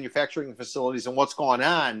manufacturing facilities. And what's going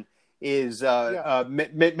on is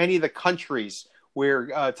many of the countries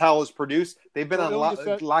where tile is produced, they've been on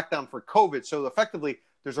lockdown for COVID. So effectively,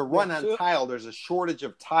 there's a run on tile. There's a shortage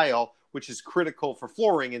of tile, which is critical for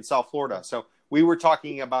flooring in South Florida. So we were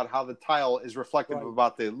talking about how the tile is reflective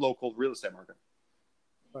about the local real estate market.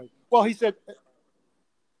 Right. Well, he said,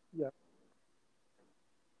 yeah.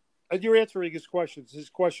 And you're answering his questions. His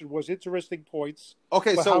question was interesting points.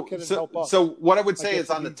 Okay, how can it help us? So what I would say is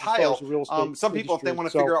on the tile, some people, if they industry.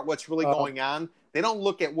 want to figure out what's really going on, they don't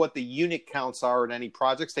look at what the unit counts are in any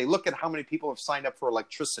projects. They look at how many people have signed up for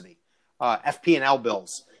electricity, FP&L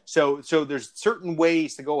bills. So there's certain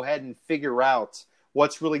ways to go ahead and figure out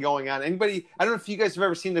what's really going on. Anybody, I don't know if you guys have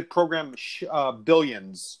ever seen the program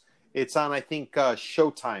Billions. It's on, I think,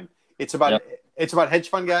 Showtime. It's about hedge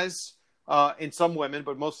fund guys and some women,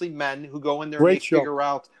 but mostly men who go in there and figure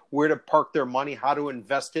out where to park their money, how to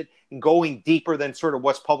invest it, and going deeper than sort of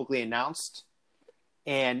what's publicly announced.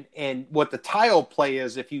 And what the tile play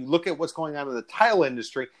is, if you look at what's going on in the tile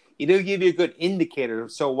industry, it'll give you a good indicator.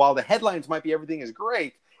 So while the headlines might be everything is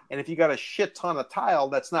great, and if you got a shit ton of tile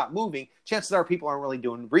that's not moving, chances are people aren't really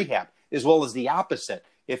doing rehab, as well as the opposite.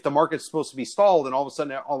 If the market's supposed to be stalled and all of a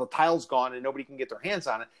sudden all the tile's gone and nobody can get their hands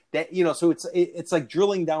on it, so it's like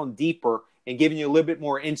drilling down deeper and giving you a little bit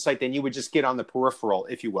more insight than you would just get on the peripheral,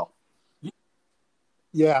 if you will.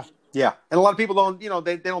 Yeah. Yeah. And a lot of people don't,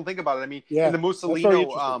 they don't think about it. I mean, in the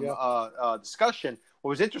Mussolino discussion, what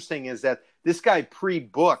was interesting is that this guy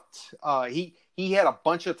pre-booked, he had a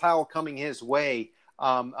bunch of tile coming his way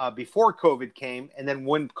before COVID came. And then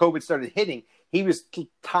when COVID started hitting, he was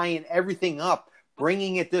tying everything up,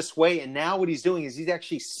 bringing it this way. And now what he's doing is he's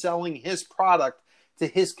actually selling his product to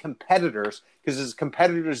his competitors because his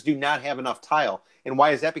competitors do not have enough tile. And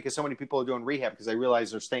why is that? Because so many people are doing rehab because they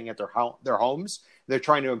realize they're staying at their homes. They're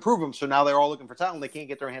trying to improve them. So now they're all looking for tile and they can't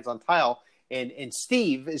get their hands on tile. And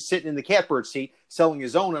Steve is sitting in the catbird seat selling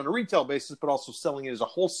his own on a retail basis, but also selling it as a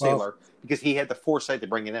wholesaler because he had the foresight to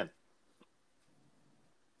bring it in.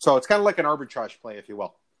 So it's kind of like an arbitrage play, if you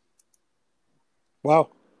will. Wow.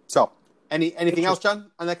 So anything else,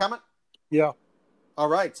 John, on that comment? Yeah. All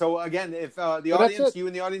right. So again, if you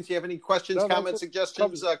in the audience, you have any questions, comments,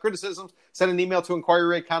 suggestions, criticisms, send an email to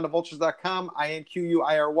inquiry@condovultures.com,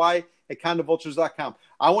 inquiry@condovultures.com.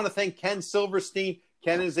 I want to thank Ken Silverstein.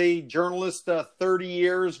 Ken is a journalist, 30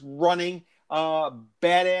 years running,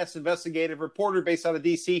 badass investigative reporter based out of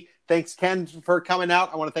DC. Thanks, Ken, for coming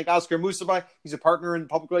out. I want to thank Oscar Musabai. He's a partner in a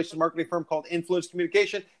public relations marketing firm called Influence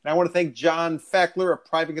Communication. And I want to thank John Fackler, a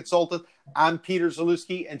private consultant. I'm Peter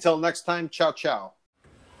Zalewski. Until next time, ciao, ciao.